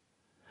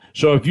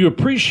 So if you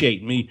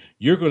appreciate me,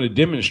 you're going to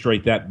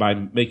demonstrate that by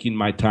making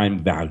my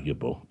time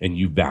valuable, and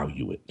you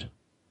value it.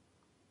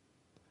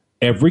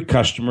 Every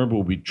customer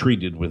will be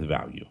treated with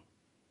value.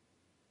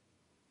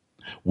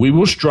 We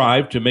will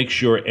strive to make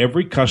sure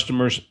every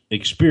customer's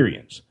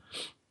experience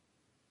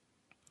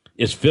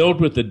is filled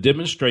with the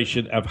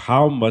demonstration of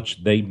how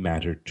much they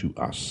matter to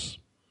us.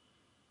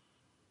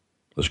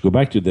 Let's go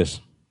back to this.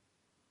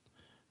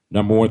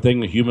 Number one thing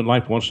the human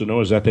life wants to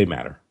know is that they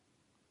matter.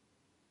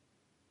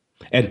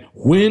 And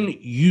when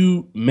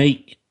you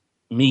make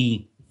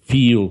me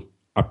feel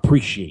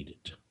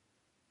appreciated,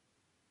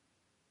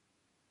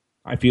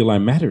 I feel I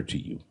matter to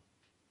you.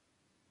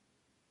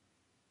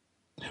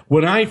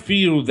 When I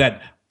feel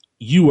that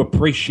you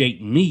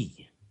appreciate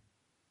me,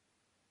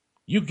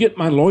 you get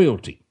my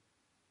loyalty.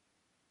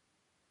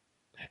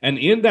 And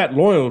in that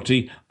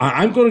loyalty,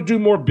 I'm going to do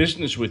more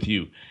business with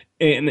you.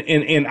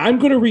 And I'm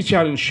going to reach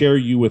out and share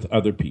you with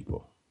other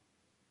people.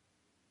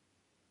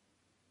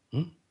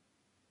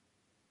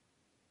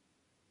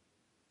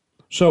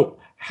 So,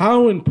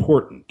 how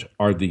important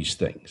are these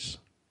things?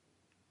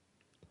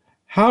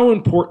 How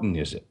important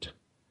is it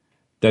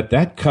that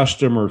that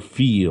customer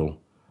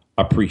feel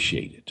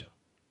appreciated?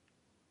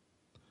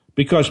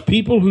 Because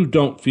people who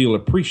don't feel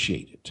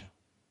appreciated,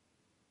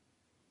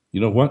 you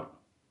know what?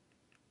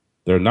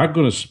 They're not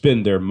going to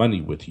spend their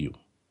money with you.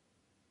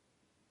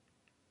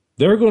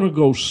 They're going to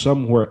go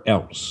somewhere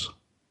else.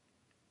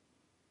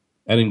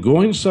 And in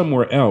going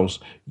somewhere else,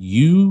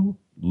 you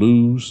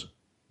lose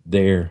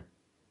their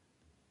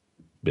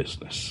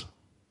business.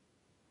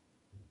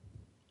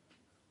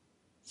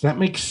 Does that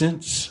make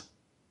sense?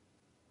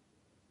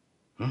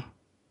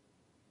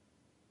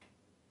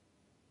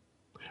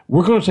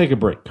 We're going to take a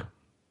break.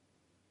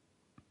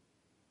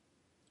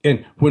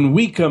 And when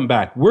we come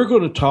back, we're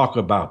going to talk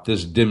about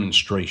this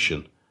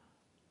demonstration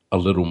a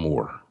little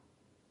more.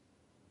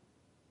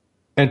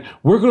 And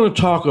we're going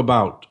to talk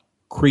about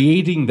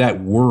creating that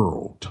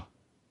world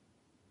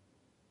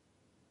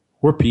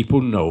where people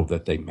know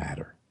that they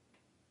matter.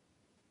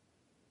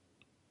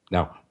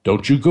 Now,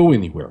 don't you go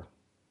anywhere,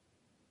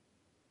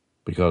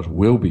 because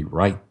we'll be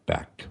right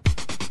back.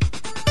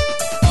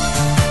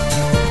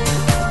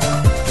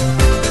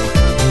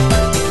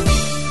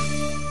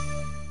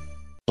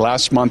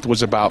 Last month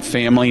was about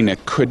family, and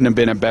it couldn't have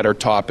been a better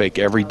topic.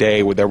 Every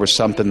day there was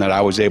something that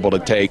I was able to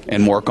take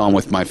and work on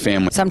with my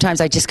family.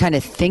 Sometimes I just kind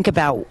of think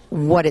about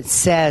what it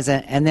says,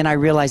 and then I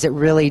realize it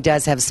really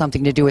does have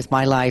something to do with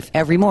my life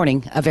every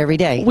morning of every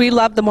day. We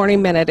love the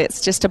Morning Minute.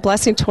 It's just a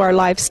blessing to our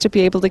lives to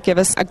be able to give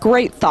us a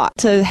great thought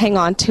to hang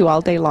on to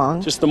all day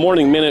long. Just the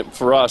Morning Minute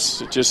for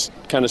us, it just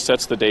kind of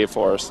sets the day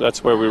for us.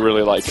 That's where we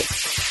really like it.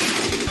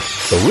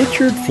 The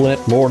Richard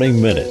Flint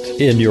Morning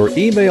Minute in your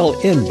email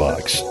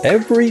inbox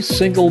every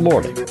single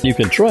morning. You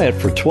can try it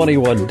for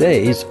 21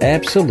 days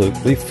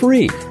absolutely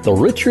free. The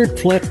Richard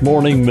Flint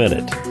Morning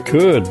Minute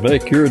could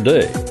make your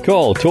day.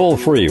 Call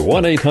toll-free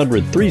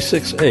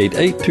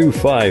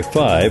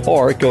 1-800-368-8255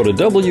 or go to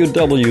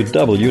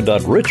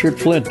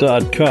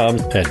www.richardflint.com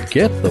and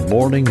get the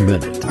Morning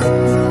Minute.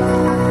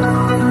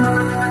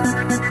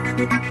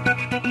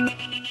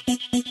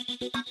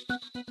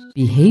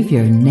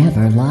 Behavior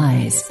never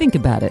lies. Think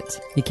about it.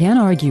 You can't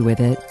argue with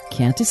it,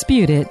 can't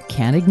dispute it,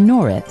 can't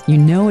ignore it. You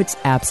know it's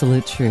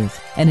absolute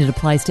truth, and it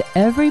applies to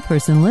every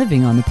person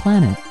living on the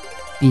planet.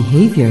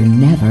 Behavior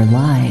never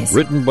lies.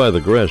 Written by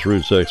the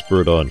grassroots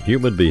expert on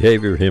human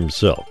behavior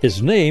himself.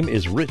 His name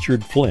is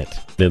Richard Flint.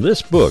 In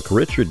this book,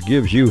 Richard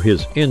gives you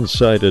his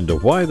insight into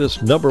why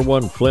this number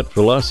one Flint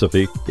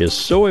philosophy is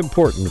so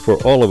important for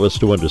all of us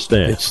to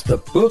understand. It's the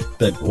book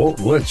that won't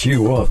let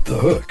you off the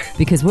hook.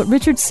 Because what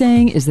Richard's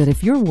saying is that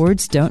if your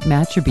words don't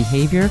match your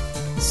behavior,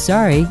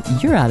 sorry,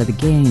 you're out of the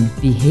game.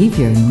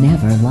 Behavior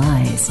never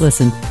lies.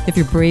 Listen, if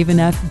you're brave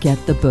enough, get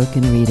the book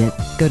and read it.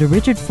 Go to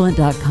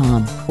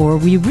richardflint.com, or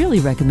we really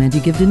recommend you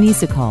give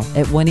Denise a call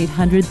at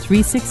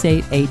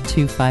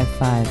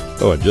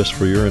 1-800-368-8255. Oh, and just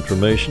for your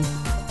information,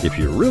 if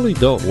you really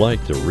don't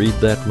like to read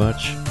that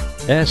much,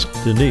 ask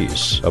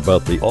Denise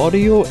about the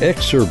audio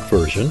excerpt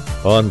version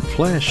on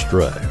flash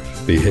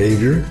drive.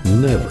 Behavior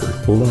never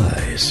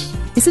lies.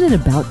 Isn't it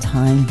about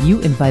time you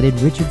invited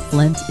Richard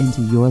Flint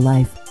into your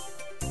life?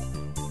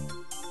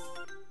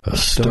 A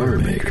Star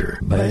Maker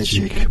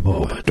magic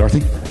moment.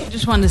 Dorothy? I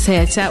just wanted to say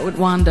I sat with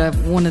Wanda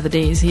one of the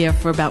days here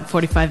for about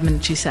 45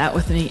 minutes. She sat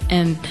with me,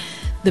 and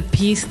The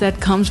peace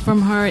that comes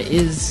from her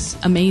is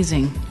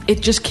amazing.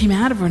 It just came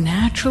out of her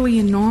naturally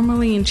and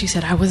normally, and she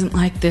said, I wasn't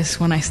like this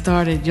when I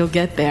started. You'll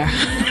get there.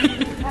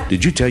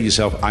 Did you tell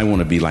yourself, I want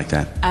to be like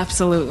that?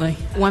 Absolutely.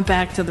 Went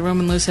back to the room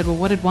and Lou said, well,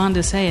 what did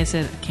Wanda say? I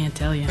said, I can't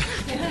tell you.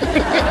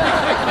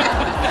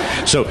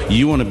 So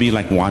you want to be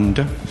like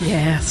Wanda?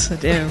 Yes, I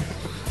do.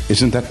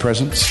 Isn't that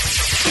presence?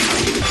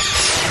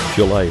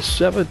 July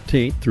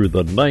 17th through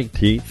the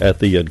 19th at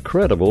the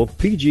incredible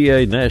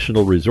PGA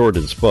National Resort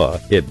and Spa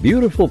at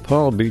beautiful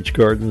Palm Beach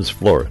Gardens,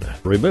 Florida.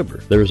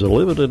 Remember, there's a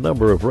limited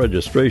number of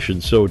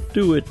registrations, so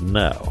do it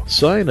now.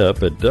 Sign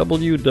up at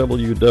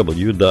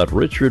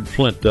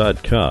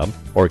www.richardflint.com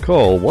or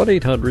call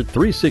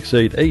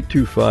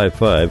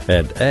 1-800-368-8255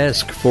 and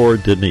ask for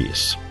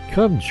Denise.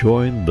 Come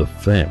join the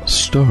family.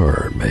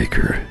 Star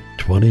Maker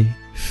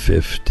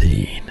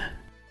 2015.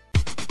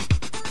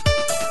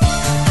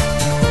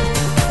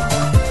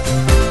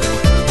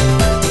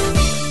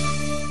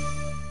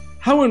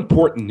 How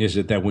important is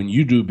it that when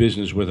you do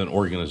business with an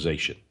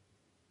organization,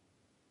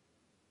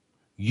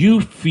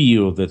 you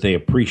feel that they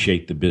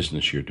appreciate the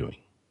business you're doing?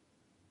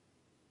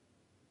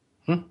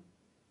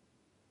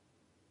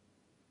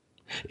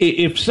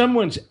 If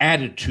someone's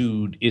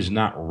attitude is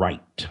not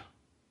right,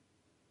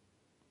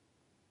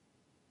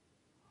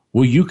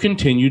 will you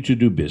continue to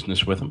do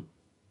business with them?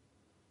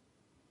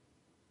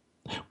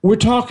 We're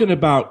talking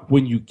about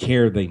when you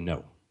care, they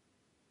know.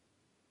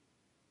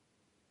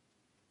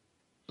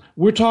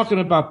 We're talking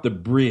about the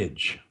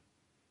bridge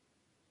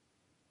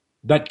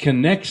that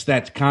connects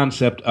that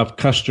concept of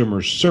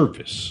customer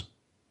service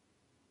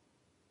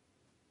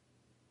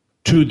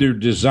to their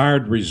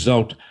desired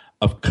result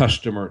of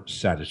customer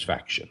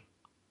satisfaction.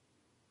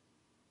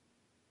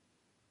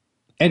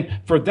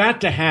 And for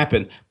that to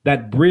happen,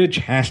 that bridge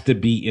has to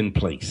be in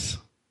place.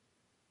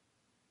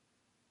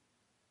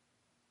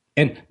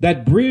 And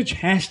that bridge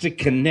has to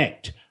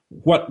connect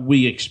what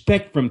we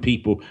expect from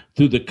people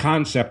through the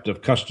concept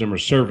of customer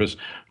service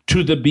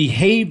to the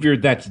behavior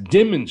that's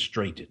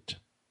demonstrated.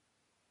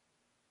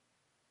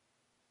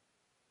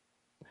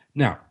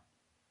 Now,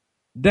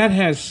 that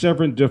has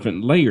several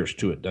different layers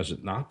to it, does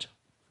it not?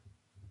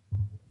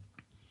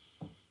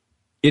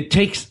 It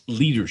takes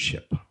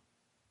leadership.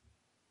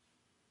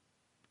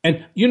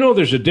 And you know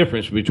there's a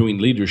difference between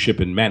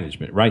leadership and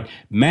management, right?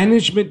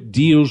 Management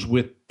deals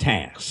with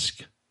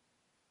tasks,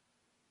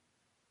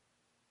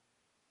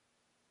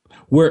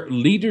 where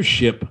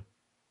leadership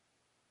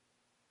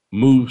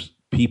moves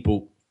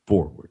people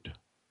forward.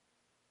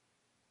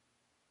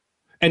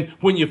 And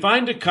when you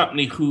find a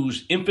company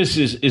whose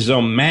emphasis is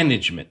on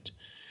management,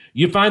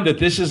 you find that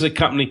this is a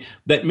company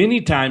that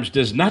many times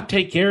does not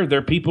take care of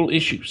their people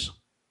issues.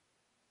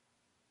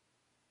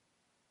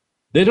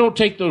 They don't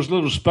take those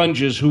little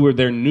sponges who are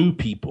their new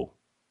people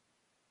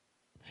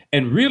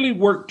and really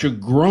work to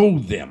grow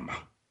them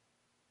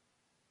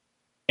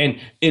and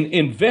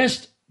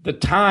invest the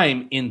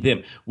time in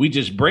them. We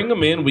just bring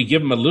them in, we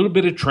give them a little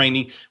bit of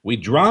training, we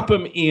drop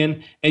them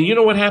in, and you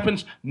know what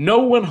happens? No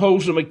one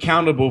holds them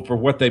accountable for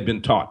what they've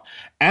been taught.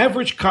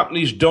 Average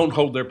companies don't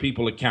hold their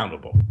people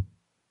accountable.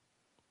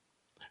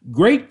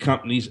 Great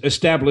companies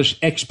establish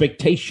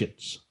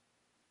expectations,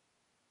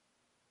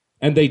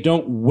 and they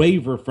don't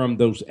waver from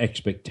those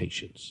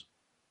expectations.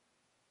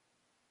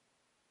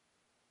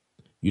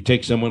 You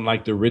take someone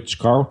like the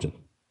Ritz-Carlton.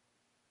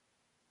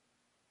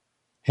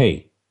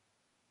 Hey,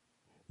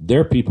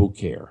 their people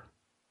care.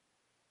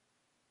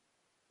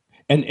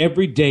 And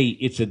every day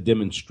it's a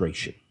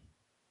demonstration.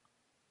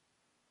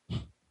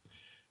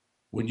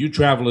 When you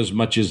travel as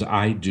much as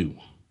I do,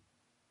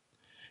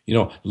 you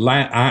know,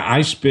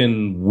 I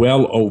spend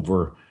well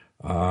over,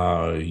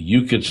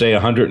 you could say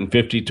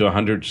 150 to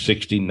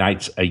 160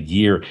 nights a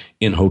year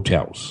in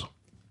hotels.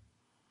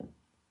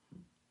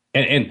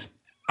 And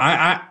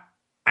I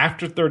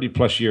after 30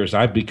 plus years,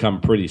 I've become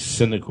pretty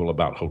cynical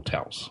about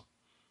hotels.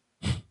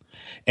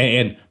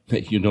 And,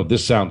 you know,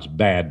 this sounds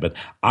bad, but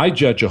I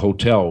judge a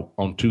hotel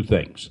on two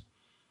things.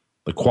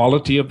 The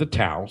quality of the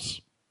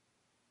towels.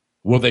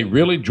 Will they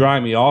really dry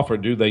me off, or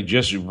do they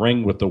just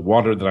wring with the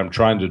water that I'm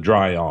trying to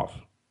dry off?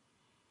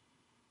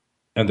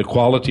 And the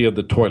quality of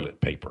the toilet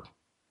paper.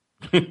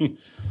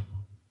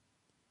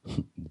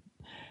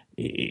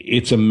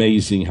 It's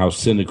amazing how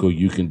cynical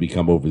you can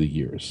become over the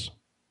years.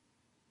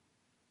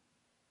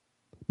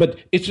 But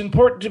it's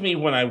important to me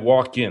when I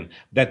walk in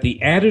that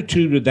the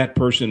attitude of that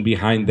person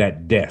behind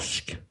that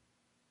desk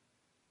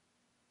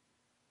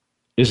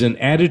is an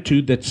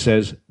attitude that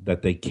says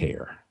that they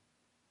care.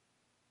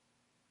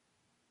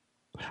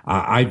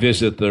 I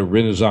visit the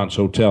Renaissance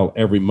Hotel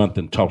every month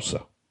in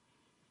Tulsa.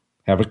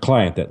 Have a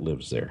client that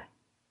lives there,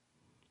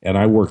 and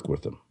I work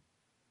with them.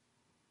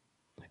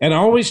 And I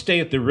always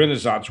stay at the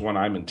Renaissance when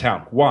I'm in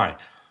town. Why?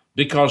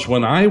 Because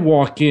when I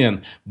walk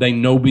in, they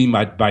know me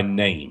by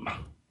name.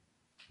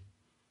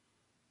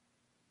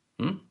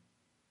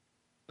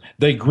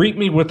 They greet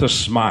me with a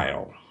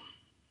smile.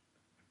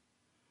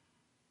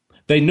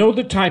 They know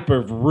the type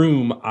of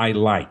room I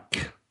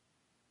like.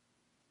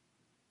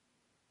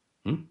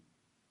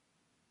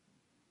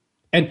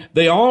 And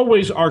they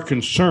always are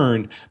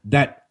concerned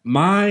that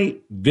my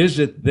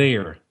visit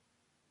there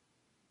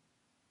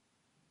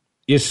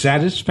is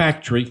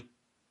satisfactory,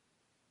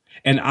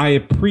 and I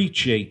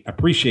appreciate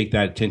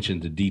that attention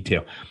to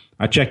detail.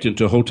 I checked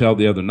into a hotel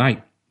the other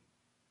night,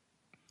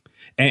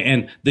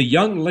 and the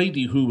young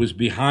lady who was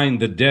behind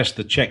the desk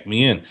that checked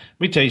me in, let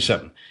me tell you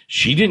something,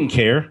 she didn't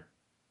care.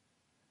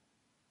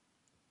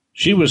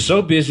 She was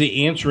so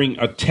busy answering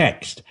a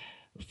text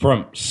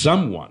from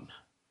someone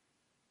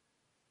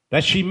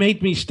that she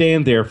made me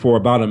stand there for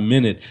about a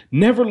minute,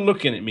 never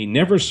looking at me,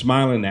 never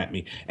smiling at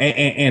me.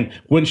 And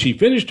when she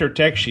finished her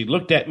text, she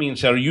looked at me and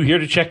said, "Are you here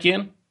to check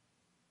in?"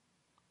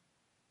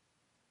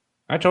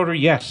 I told her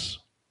yes.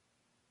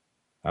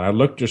 And I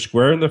looked her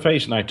square in the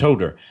face and I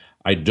told her,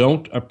 "I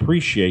don't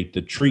appreciate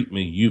the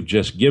treatment you've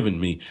just given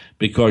me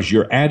because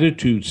your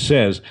attitude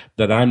says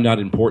that I'm not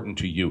important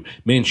to you."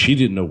 Man, she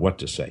didn't know what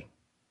to say.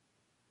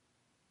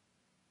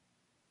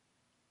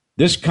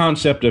 This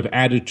concept of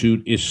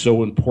attitude is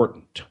so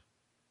important.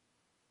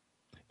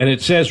 And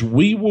it says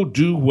we will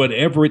do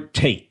whatever it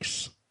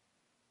takes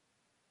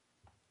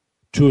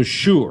to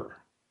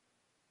assure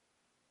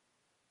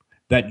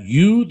that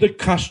you, the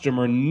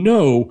customer,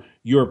 know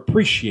you're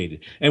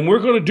appreciated. And we're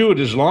going to do it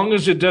as long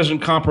as it doesn't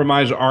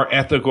compromise our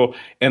ethical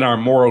and our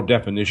moral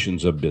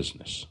definitions of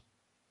business.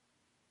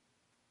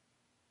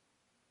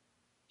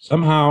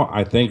 Somehow,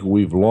 I think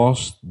we've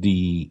lost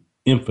the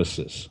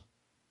emphasis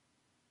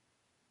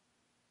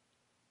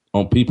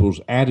on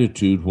people's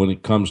attitude when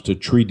it comes to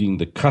treating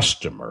the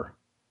customer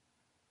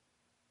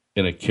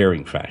in a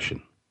caring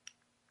fashion.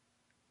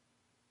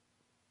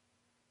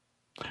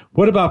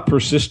 What about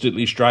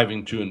persistently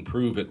striving to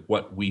improve at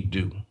what we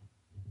do?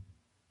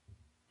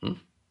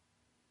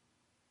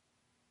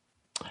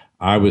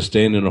 I was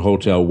staying in a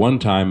hotel one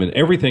time and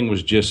everything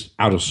was just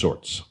out of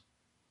sorts.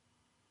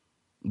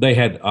 They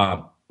had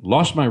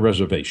lost my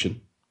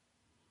reservation.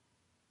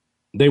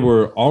 They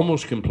were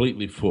almost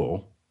completely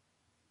full.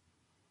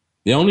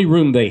 The only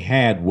room they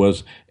had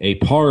was a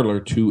parlor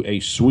to a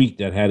suite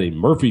that had a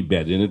Murphy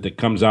bed in it that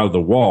comes out of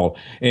the wall,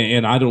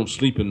 and I don't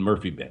sleep in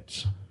Murphy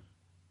beds.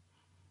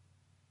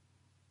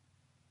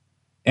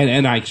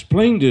 And I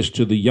explained this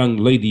to the young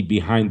lady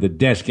behind the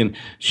desk, and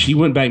she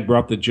went back and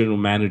brought the general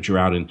manager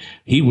out, and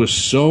he was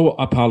so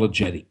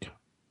apologetic.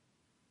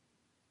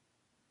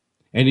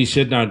 And he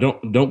said, "Now,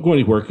 don't go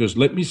anywhere, because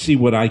let me see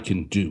what I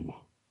can do."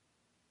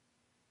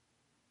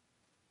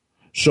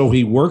 So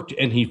he worked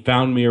and he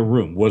found me a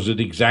room. Was it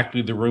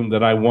exactly the room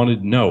that I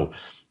wanted? No,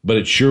 but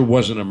it sure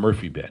wasn't a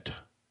Murphy bed.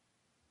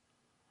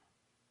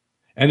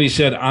 And he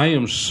said, "I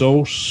am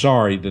so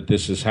sorry that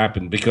this has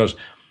happened because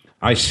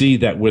I see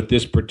that with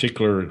this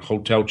particular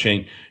hotel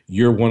chain,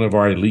 you're one of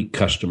our elite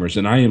customers,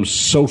 and I am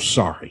so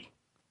sorry."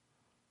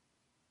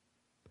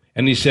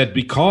 And he said,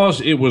 "Because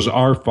it was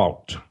our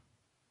fault,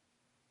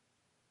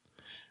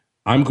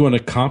 I'm going to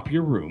comp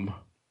your room,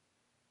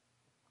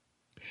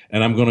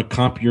 and I'm going to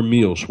comp your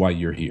meals while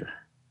you're here."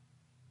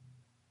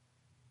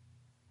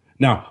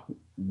 Now,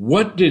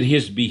 what did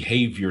his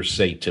behavior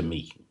say to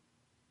me?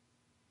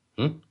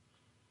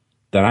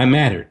 That I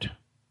mattered.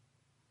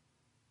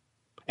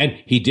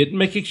 And he didn't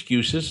make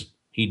excuses.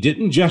 He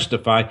didn't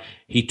justify.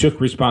 He took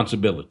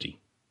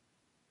responsibility.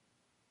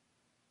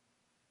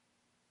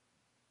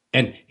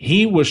 And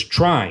he was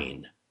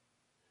trying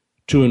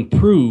to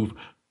improve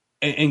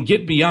and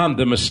get beyond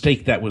the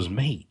mistake that was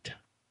made.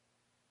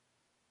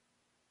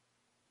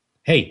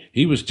 Hey,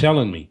 he was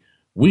telling me,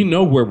 we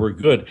know where we're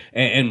good,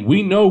 and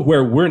we know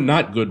where we're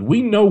not good.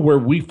 We know where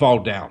we fall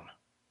down.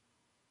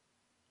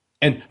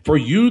 And for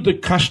you, the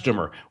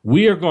customer,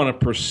 we are going to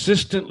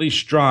persistently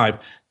strive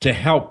to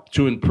help,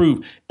 to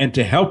improve, and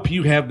to help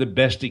you have the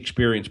best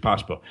experience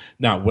possible.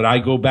 Now, would I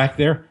go back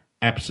there?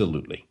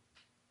 Absolutely.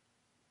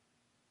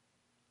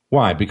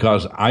 Why?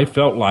 Because I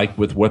felt like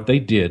with what they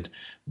did,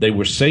 they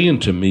were saying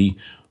to me,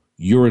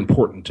 "You're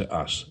important to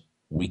us.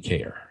 We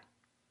care."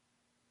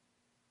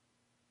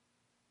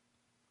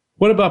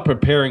 What about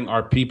preparing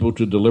our people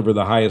to deliver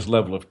the highest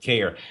level of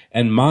care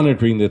and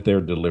monitoring that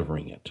they're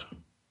delivering it?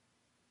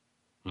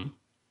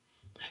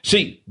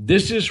 See,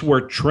 this is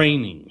where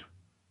training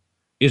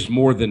is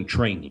more than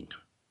training.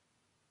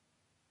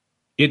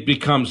 It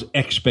becomes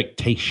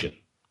expectation.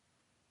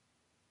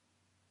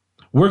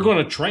 We're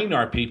going to train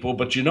our people,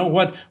 but you know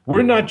what?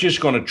 We're not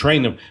just going to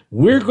train them.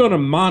 We're going to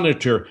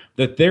monitor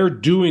that they're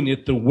doing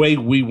it the way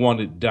we want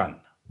it done.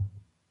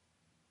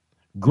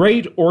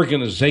 Great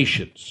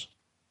organizations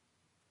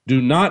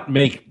do not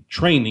make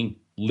training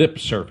lip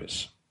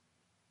service.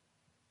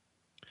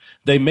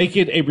 They make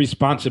it a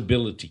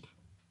responsibility.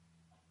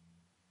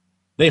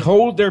 They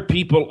hold their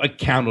people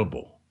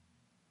accountable.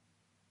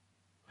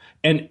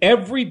 And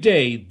every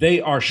day they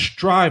are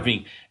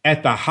striving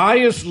at the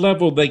highest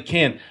level they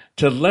can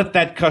to let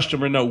that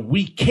customer know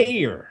we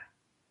care.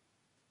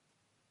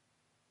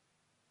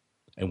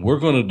 And we're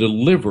going to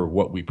deliver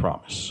what we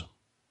promise.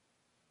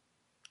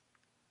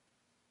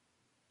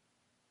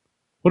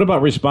 What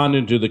about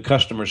responding to the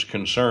customer's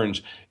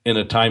concerns in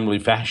a timely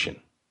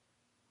fashion?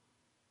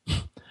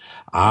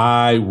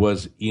 I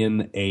was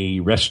in a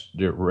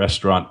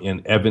restaurant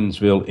in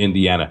Evansville,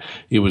 Indiana.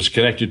 It was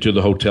connected to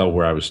the hotel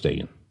where I was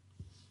staying.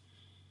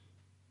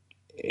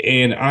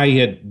 And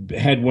I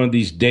had one of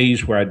these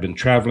days where I'd been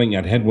traveling.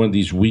 I'd had one of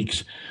these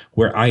weeks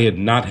where I had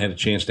not had a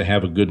chance to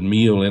have a good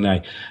meal. And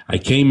I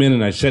came in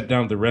and I sat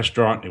down at the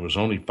restaurant. It was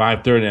only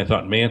 5:30, and I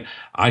thought, man,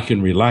 I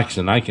can relax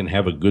and I can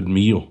have a good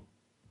meal.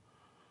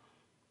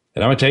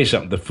 And I'm going to tell you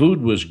something. The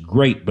food was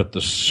great, but the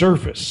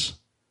service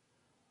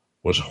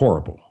was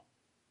horrible.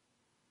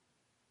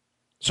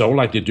 So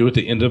like they do at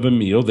the end of a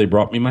meal, they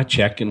brought me my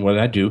check, and what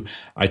did I do?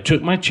 I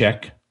took my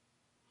check,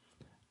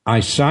 I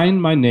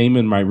signed my name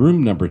and my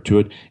room number to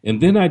it,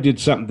 and then I did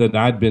something that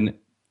I'd been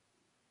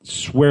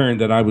swearing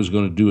that I was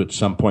going to do at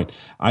some point.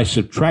 I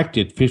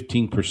subtracted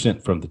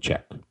 15% from the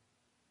check.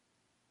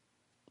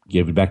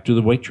 Gave it back to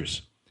the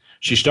waitress.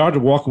 She started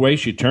to walk away.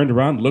 She turned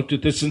around, looked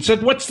at this, and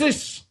said, "What's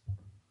this?"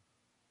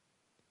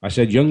 I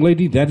said, "Young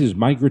lady, that is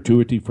my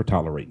gratuity for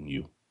tolerating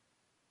you.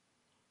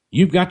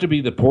 You've got to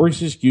be the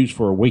poorest excuse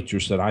for a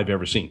waitress that I've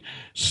ever seen."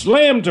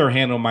 Slammed her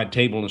hand on my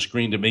table and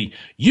screamed at me,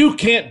 "You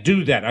can't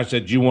do that." I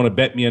said, "You want to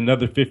bet me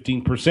another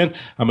 15%?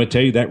 I'm going to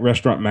tell you that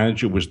restaurant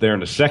manager was there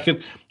in a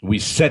second. We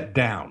sat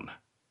down.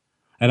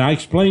 And I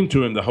explained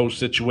to him the whole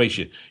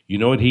situation. You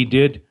know what he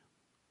did?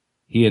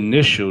 He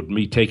initialed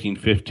me taking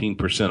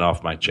 15%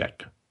 off my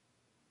check.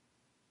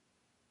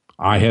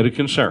 I had a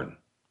concern.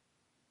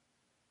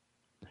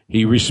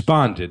 He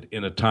responded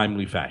in a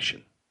timely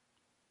fashion.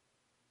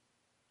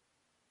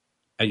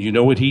 And you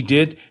know what he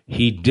did?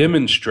 He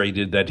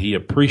demonstrated that he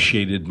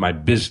appreciated my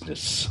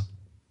business.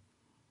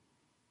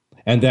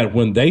 And that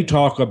when they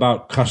talk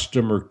about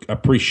customer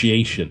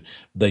appreciation,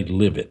 they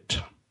live it.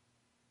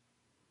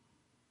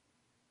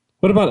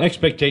 What about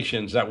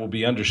expectations that will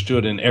be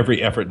understood in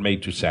every effort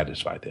made to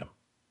satisfy them?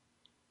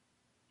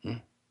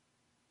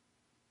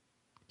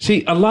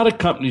 See, a lot of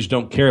companies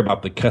don't care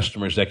about the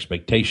customer's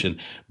expectation.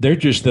 They're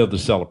just there to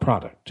sell a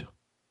product.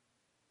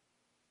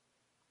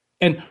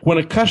 And when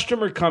a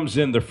customer comes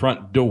in the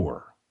front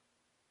door,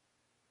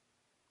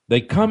 they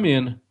come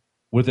in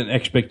with an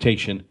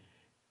expectation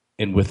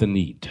and with a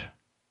need.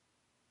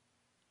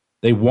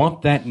 They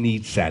want that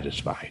need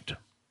satisfied.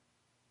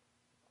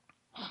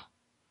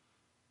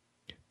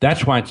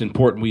 That's why it's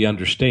important we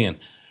understand.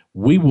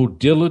 We will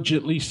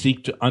diligently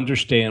seek to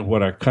understand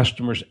what our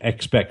customers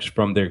expect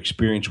from their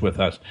experience with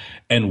us,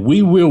 and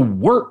we will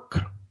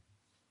work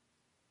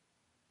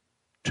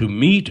to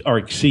meet or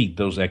exceed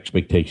those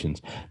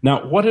expectations.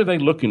 Now, what are they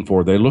looking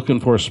for? They're looking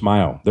for a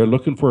smile. They're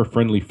looking for a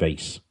friendly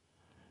face.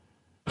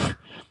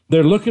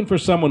 They're looking for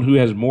someone who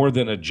has more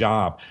than a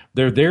job.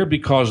 They're there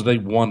because they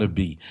want to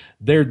be.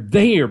 They're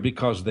there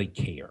because they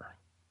care.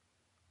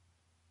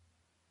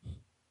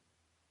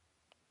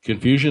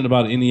 Confusion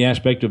about any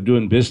aspect of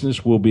doing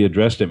business will be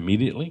addressed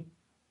immediately.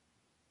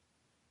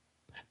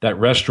 That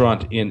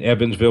restaurant in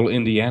Evansville,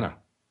 Indiana.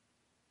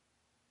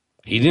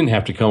 He didn't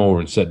have to come over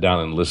and sit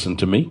down and listen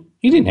to me.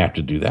 He didn't have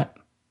to do that.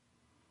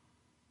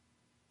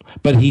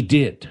 But he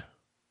did.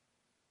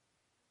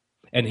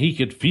 And he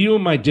could feel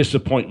my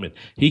disappointment.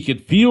 He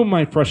could feel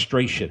my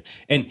frustration.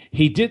 And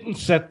he didn't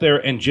sit there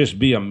and just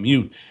be a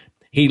mute.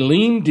 He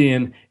leaned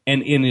in,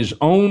 and in his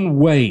own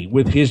way,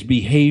 with his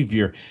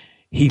behavior,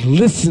 he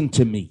listened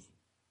to me.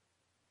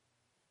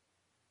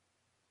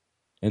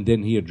 And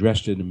then he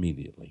addressed it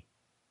immediately.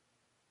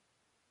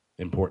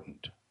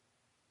 Important.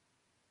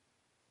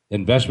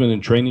 Investment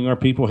in training our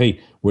people. Hey,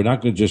 we're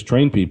not going to just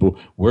train people.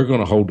 We're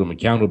going to hold them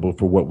accountable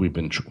for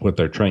what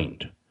they're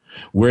trained.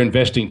 We're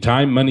investing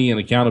time, money, and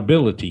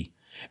accountability,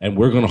 and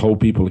we're going to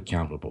hold people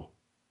accountable.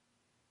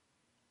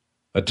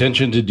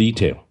 Attention to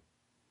detail.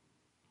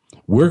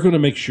 We're going to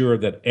make sure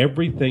that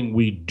everything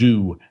we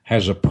do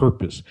has a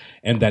purpose,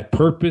 and that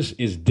purpose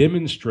is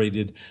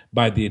demonstrated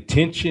by the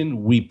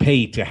attention we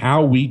pay to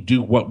how we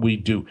do what we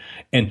do.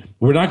 And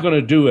we're not going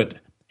to do it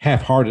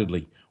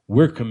half-heartedly.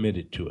 We're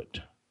committed to it.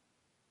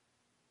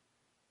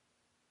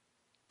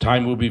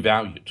 Time will be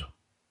valued.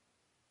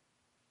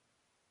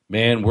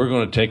 Man, we're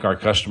going to take our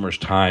customers'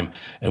 time,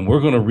 and we're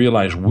going to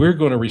realize we're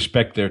going to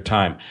respect their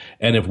time.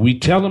 And if we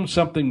tell them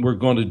something, we're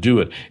going to do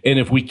it. And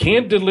if we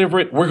can't deliver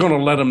it, we're going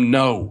to let them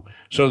know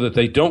so that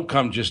they don't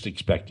come just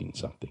expecting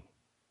something.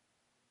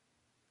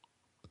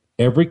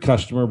 Every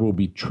customer will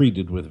be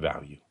treated with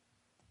value.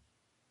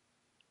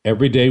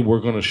 Every day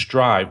we're going to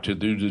strive to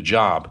do the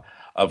job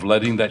of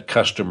letting that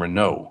customer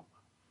know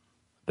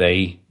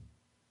they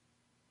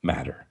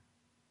matter.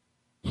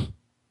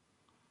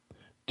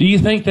 Do you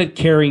think that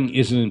caring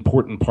is an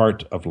important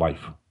part of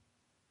life?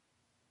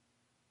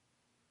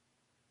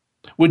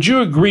 Would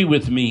you agree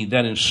with me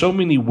that in so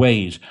many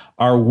ways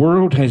our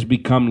world has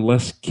become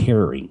less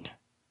caring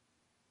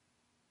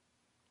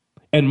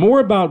and more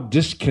about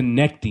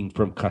disconnecting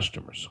from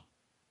customers?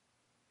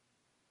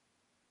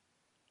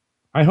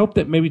 I hope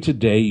that maybe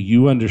today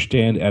you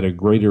understand at a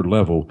greater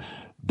level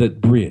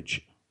that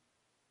bridge,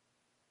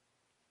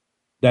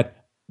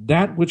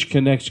 that which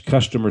connects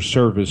customer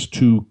service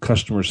to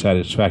customer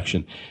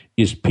satisfaction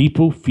is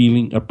people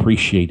feeling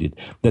appreciated,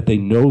 that they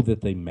know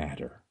that they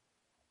matter.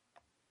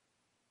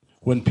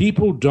 When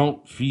people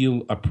don't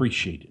feel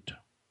appreciated,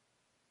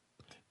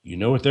 you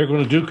know what they're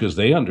going to do, because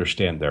they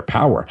understand their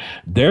power.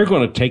 They're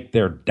going to take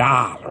their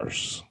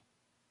dollars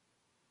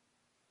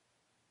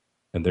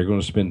and they're going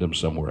to spend them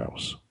somewhere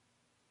else.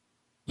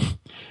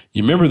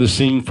 You remember the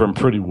scene from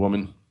Pretty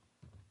Woman?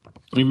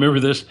 You remember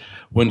this?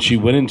 When she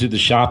went into the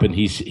shop and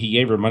he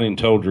gave her money and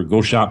told her,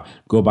 go shop,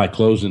 go buy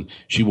clothes. And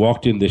she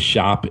walked in this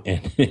shop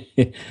and,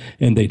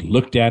 and they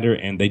looked at her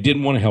and they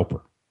didn't want to help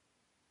her.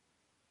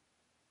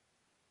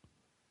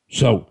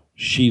 So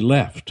she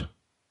left.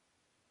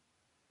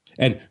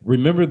 And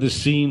remember the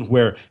scene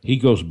where he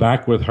goes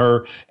back with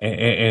her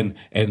and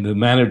the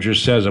manager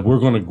says, we're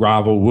going to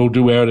grovel, we'll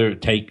do whatever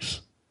it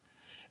takes.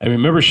 And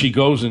remember, she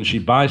goes and she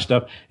buys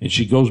stuff and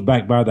she goes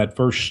back by that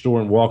first store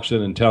and walks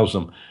in and tells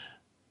them,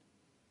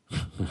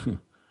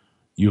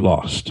 you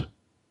lost.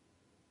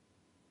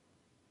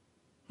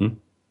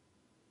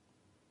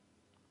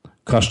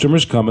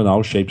 Customers come in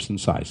all shapes and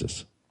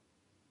sizes.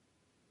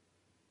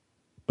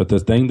 But the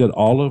thing that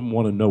all of them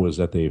want to know is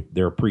that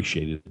they're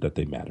appreciated, that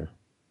they matter.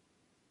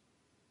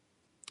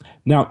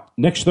 Now,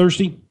 next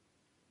Thursday,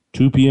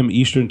 2 p.m.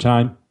 Eastern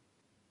Time,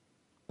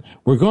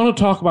 we're going to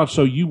talk about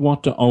So You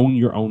Want to Own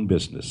Your Own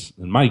Business.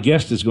 And my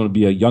guest is going to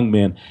be a young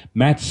man,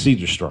 Matt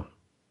Cederstrom,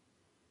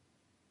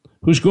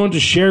 who's going to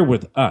share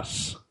with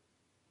us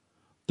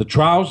the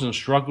trials and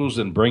struggles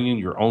in bringing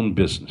your own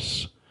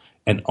business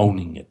and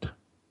owning it.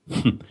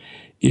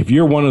 If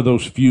you're one of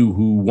those few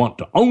who want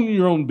to own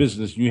your own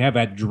business and you have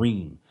that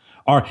dream,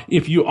 or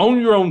if you own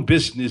your own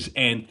business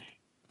and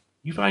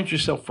you find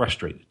yourself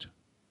frustrated,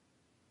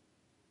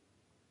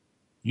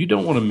 you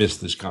don't want to miss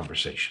this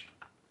conversation.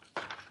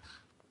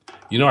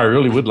 You know, I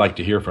really would like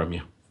to hear from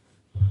you.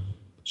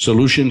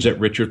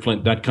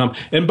 Solutions@richardflint.com.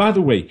 And by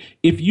the way,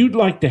 if you'd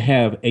like to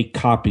have a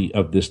copy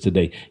of this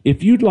today,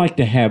 if you'd like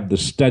to have the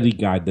study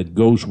guide that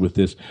goes with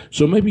this,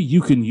 so maybe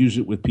you can use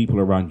it with people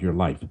around your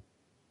life,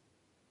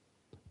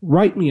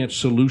 write me at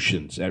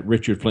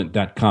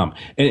solutions@richardflint.com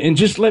and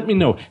just let me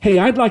know, hey,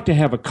 I'd like to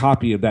have a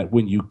copy of that.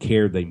 When you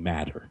care, they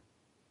matter.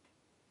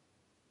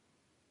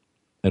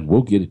 And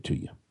we'll get it to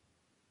you.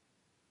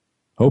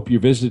 Hope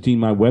you're visiting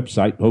my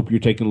website. Hope you're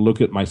taking a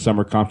look at my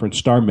summer conference,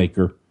 Star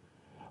Maker.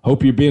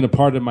 Hope you're being a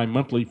part of my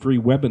monthly free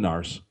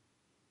webinars.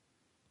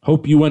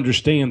 Hope you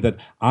understand that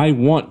I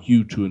want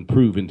you to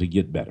improve and to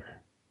get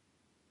better.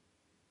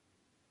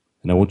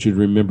 And I want you to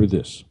remember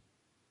this.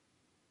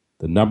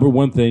 The number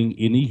one thing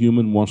any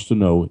human wants to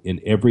know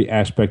in every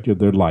aspect of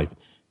their life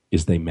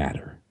is they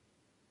matter.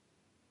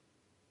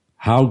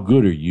 How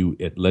good are you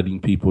at letting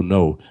people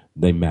know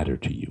they matter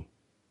to you?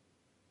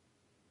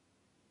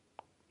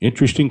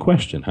 Interesting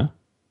question, huh?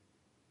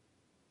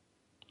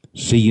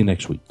 See you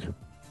next week.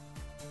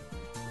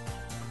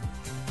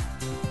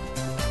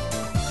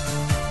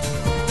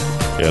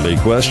 Any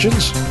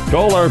questions?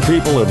 Call our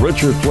people at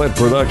Richard Flint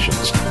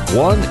Productions.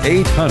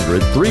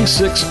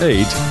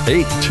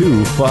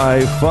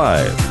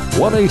 1-800-368-8255.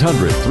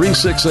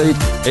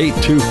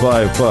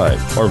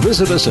 1-800-368-8255. Or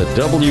visit us at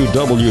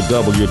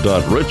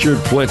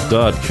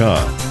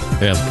www.richardflint.com.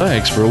 And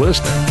thanks for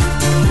listening.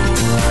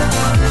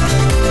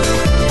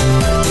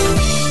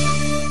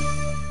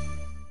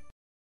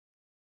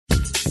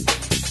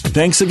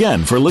 Thanks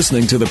again for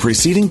listening to the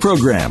preceding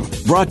program,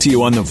 brought to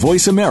you on the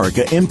Voice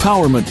America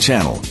Empowerment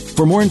Channel.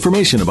 For more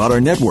information about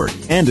our network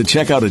and to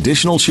check out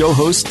additional show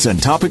hosts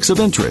and topics of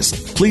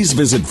interest, please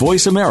visit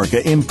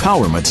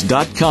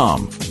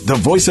voiceamericaempowerment.com. The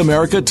Voice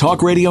America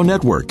Talk Radio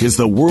Network is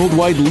the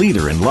worldwide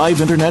leader in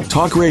live Internet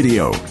talk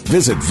radio.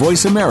 Visit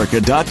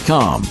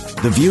voiceamerica.com.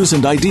 The views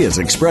and ideas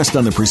expressed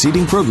on the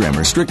preceding program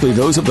are strictly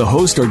those of the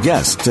host or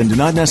guests and do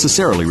not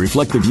necessarily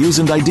reflect the views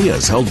and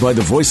ideas held by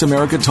the Voice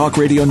America Talk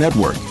Radio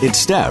Network, its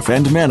staff,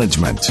 and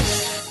management.